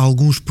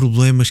alguns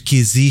problemas que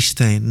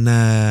existem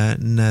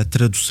na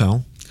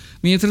tradução.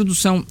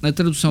 A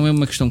tradução é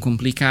uma questão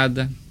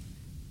complicada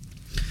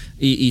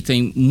e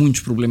tem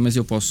muitos problemas.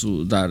 Eu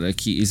posso dar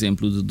aqui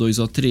exemplo de 2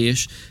 ou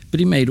 3.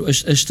 Primeiro,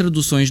 as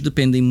traduções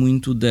dependem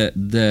muito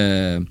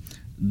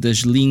das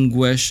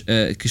línguas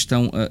que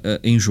estão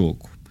em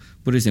jogo.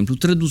 Por exemplo,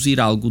 traduzir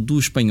algo do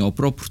espanhol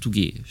para o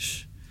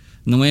português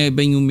não é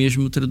bem o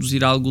mesmo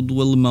traduzir algo do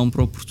alemão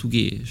para o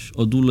português,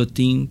 ou do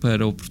latim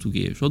para o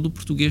português, ou do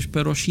português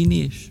para o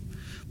chinês.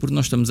 Porque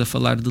nós estamos a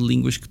falar de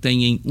línguas que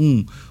têm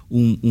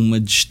uma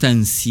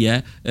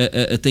distância,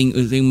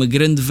 têm uma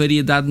grande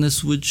variedade na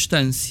sua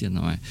distância,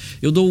 não é?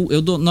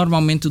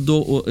 Normalmente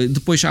dou.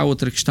 Depois há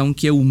outra questão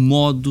que é o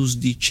modus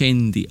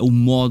dicendi, o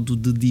modo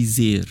de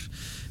dizer.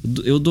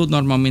 Eu dou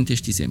normalmente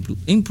este exemplo.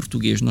 Em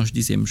português nós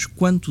dizemos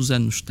quantos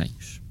anos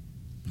tens,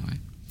 não é?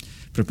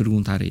 Para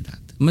perguntar a idade.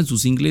 Mas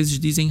os ingleses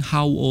dizem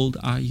how old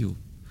are you?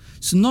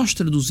 Se nós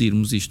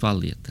traduzirmos isto à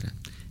letra,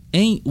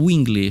 o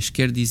inglês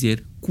quer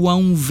dizer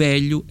quão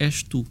velho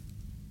és tu.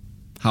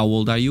 How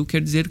old are you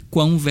quer dizer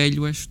quão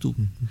velho és tu.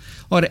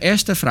 Ora,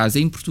 esta frase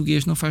em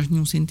português não faz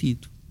nenhum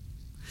sentido.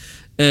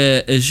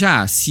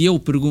 Já se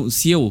eu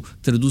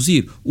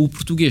traduzir o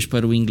português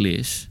para o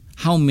inglês,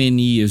 how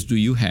many years do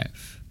you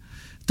have?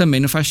 Também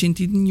não faz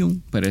sentido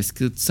nenhum. Parece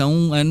que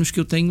são anos que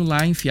eu tenho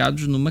lá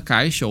enfiados numa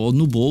caixa ou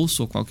no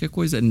bolso ou qualquer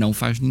coisa. Não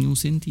faz nenhum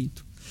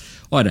sentido.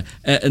 Ora,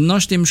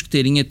 nós temos que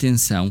ter em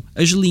atenção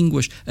as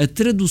línguas. A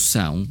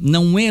tradução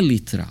não é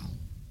literal.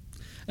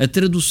 A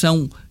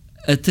tradução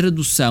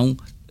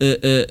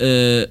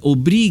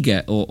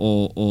obriga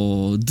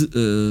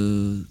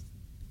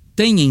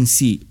tem em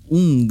si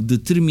um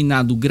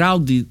determinado grau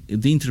de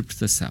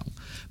interpretação,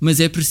 mas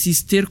é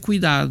preciso ter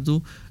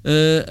cuidado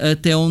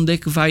até onde é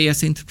que vai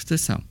essa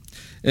interpretação.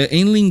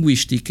 Em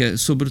linguística,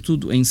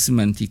 sobretudo em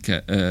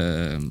semântica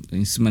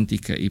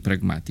e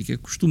pragmática,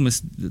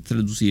 costuma-se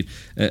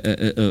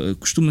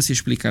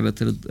explicar a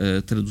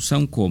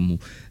tradução como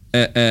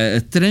a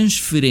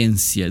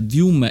transferência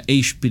de uma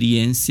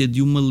experiência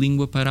de uma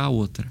língua para a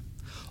outra.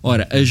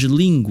 Ora, as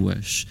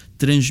línguas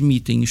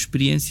transmitem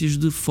experiências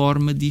de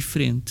forma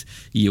diferente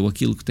e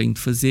aquilo que tenho de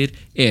fazer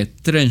é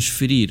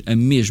transferir a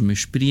mesma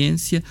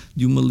experiência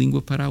de uma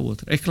língua para a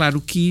outra. É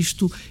claro que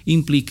isto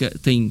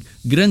tem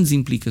grandes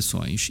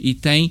implicações e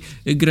tem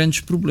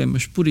grandes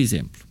problemas. Por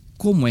exemplo,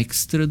 como é que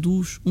se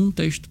traduz um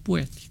texto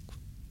poético?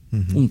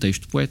 Um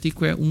texto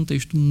poético é um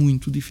texto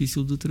muito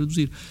difícil de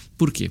traduzir.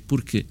 Porquê?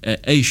 Porque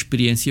a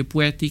experiência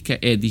poética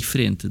é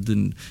diferente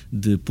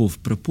de povo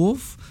para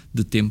povo,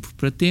 de tempo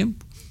para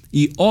tempo.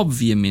 E,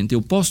 obviamente,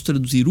 eu posso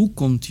traduzir o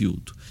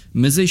conteúdo,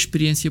 mas a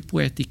experiência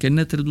poética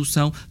na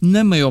tradução,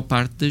 na maior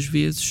parte das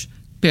vezes,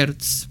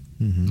 perde-se.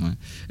 Não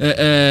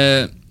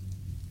é?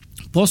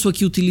 Posso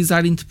aqui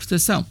utilizar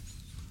interpretação?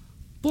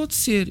 Pode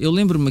ser. Eu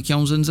lembro-me que há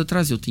uns anos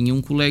atrás eu tinha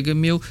um colega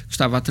meu que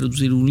estava a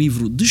traduzir um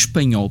livro de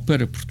espanhol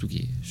para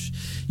português.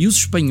 E os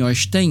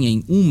espanhóis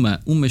têm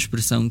uma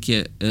expressão que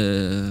é,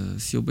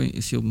 se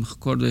eu me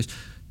recordo,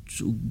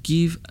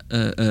 que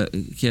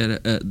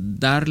era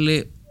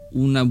dar-lhe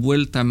una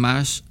vuelta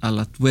más a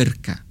la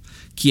tuerca,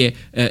 que é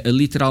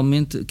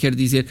literalmente quer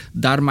dizer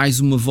dar mais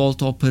uma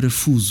volta ao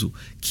parafuso,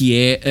 que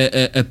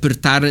é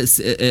apertar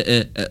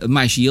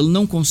mais. E ele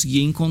não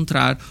conseguia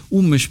encontrar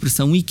uma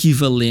expressão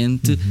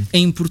equivalente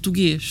em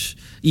português.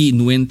 E,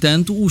 no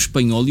entanto, o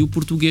espanhol e o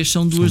português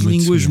são duas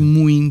línguas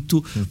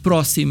muito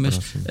próximas.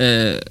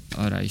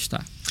 Ora, aí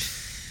está.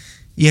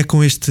 E é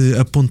com este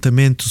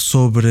apontamento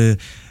sobre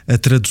a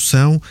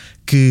tradução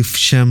que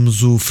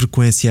fechamos o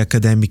Frequência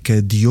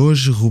Académica de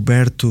hoje.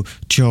 Roberto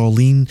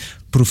Ceolin,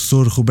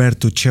 professor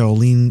Roberto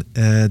Ceolin,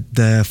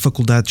 da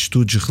Faculdade de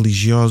Estudos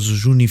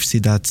Religiosos,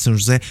 Universidade de São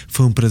José.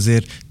 Foi um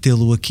prazer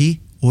tê-lo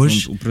aqui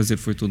hoje. O prazer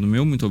foi todo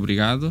meu, muito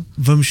obrigado.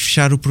 Vamos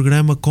fechar o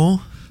programa com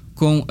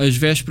as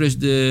vésperas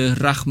de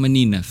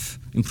Rachmaninoff,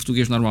 em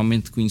português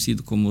normalmente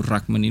conhecido como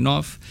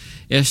Rachmaninoff.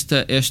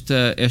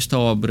 Esta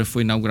obra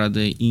foi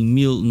inaugurada em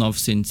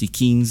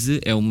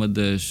 1915, é uma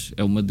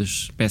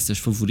das peças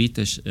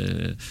favoritas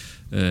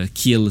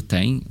que ele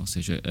tem, ou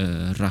seja,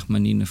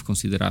 Rachmaninoff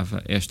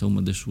considerava esta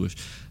uma das suas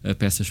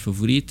peças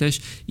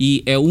favoritas,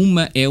 e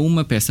é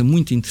uma peça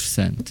muito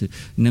interessante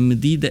na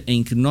medida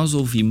em que nós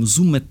ouvimos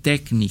uma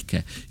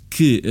técnica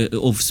que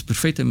ouve-se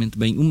perfeitamente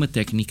bem, uma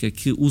técnica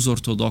que os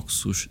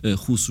ortodoxos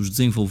russos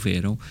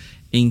desenvolveram,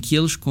 em que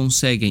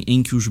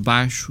os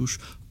baixos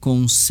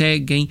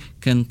conseguem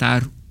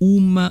cantar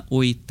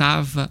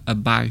 1/8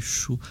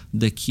 abaixo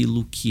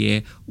daquilo que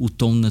é o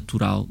tom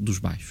natural dos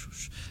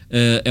baixos.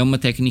 É uma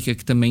técnica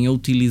que também é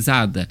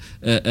utilizada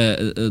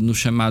no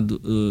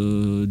chamado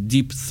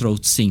Deep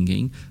Throat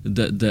Singing,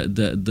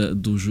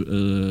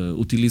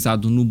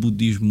 utilizado no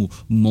budismo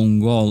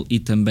mongol e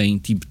também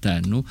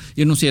tibetano.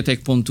 Eu não sei até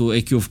que ponto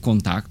é que houve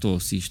contacto, ou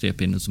se isto é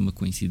apenas uma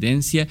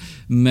coincidência,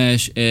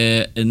 mas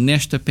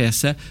nesta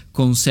peça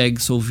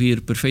consegue-se ouvir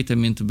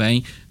perfeitamente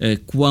bem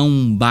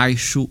quão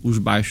baixo os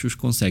baixos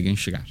conseguem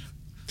chegar.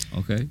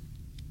 Ok?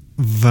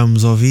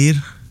 Vamos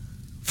ouvir.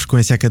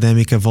 Frequência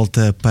Académica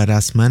volta para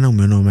a semana. O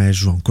meu nome é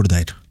João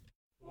Cordeiro.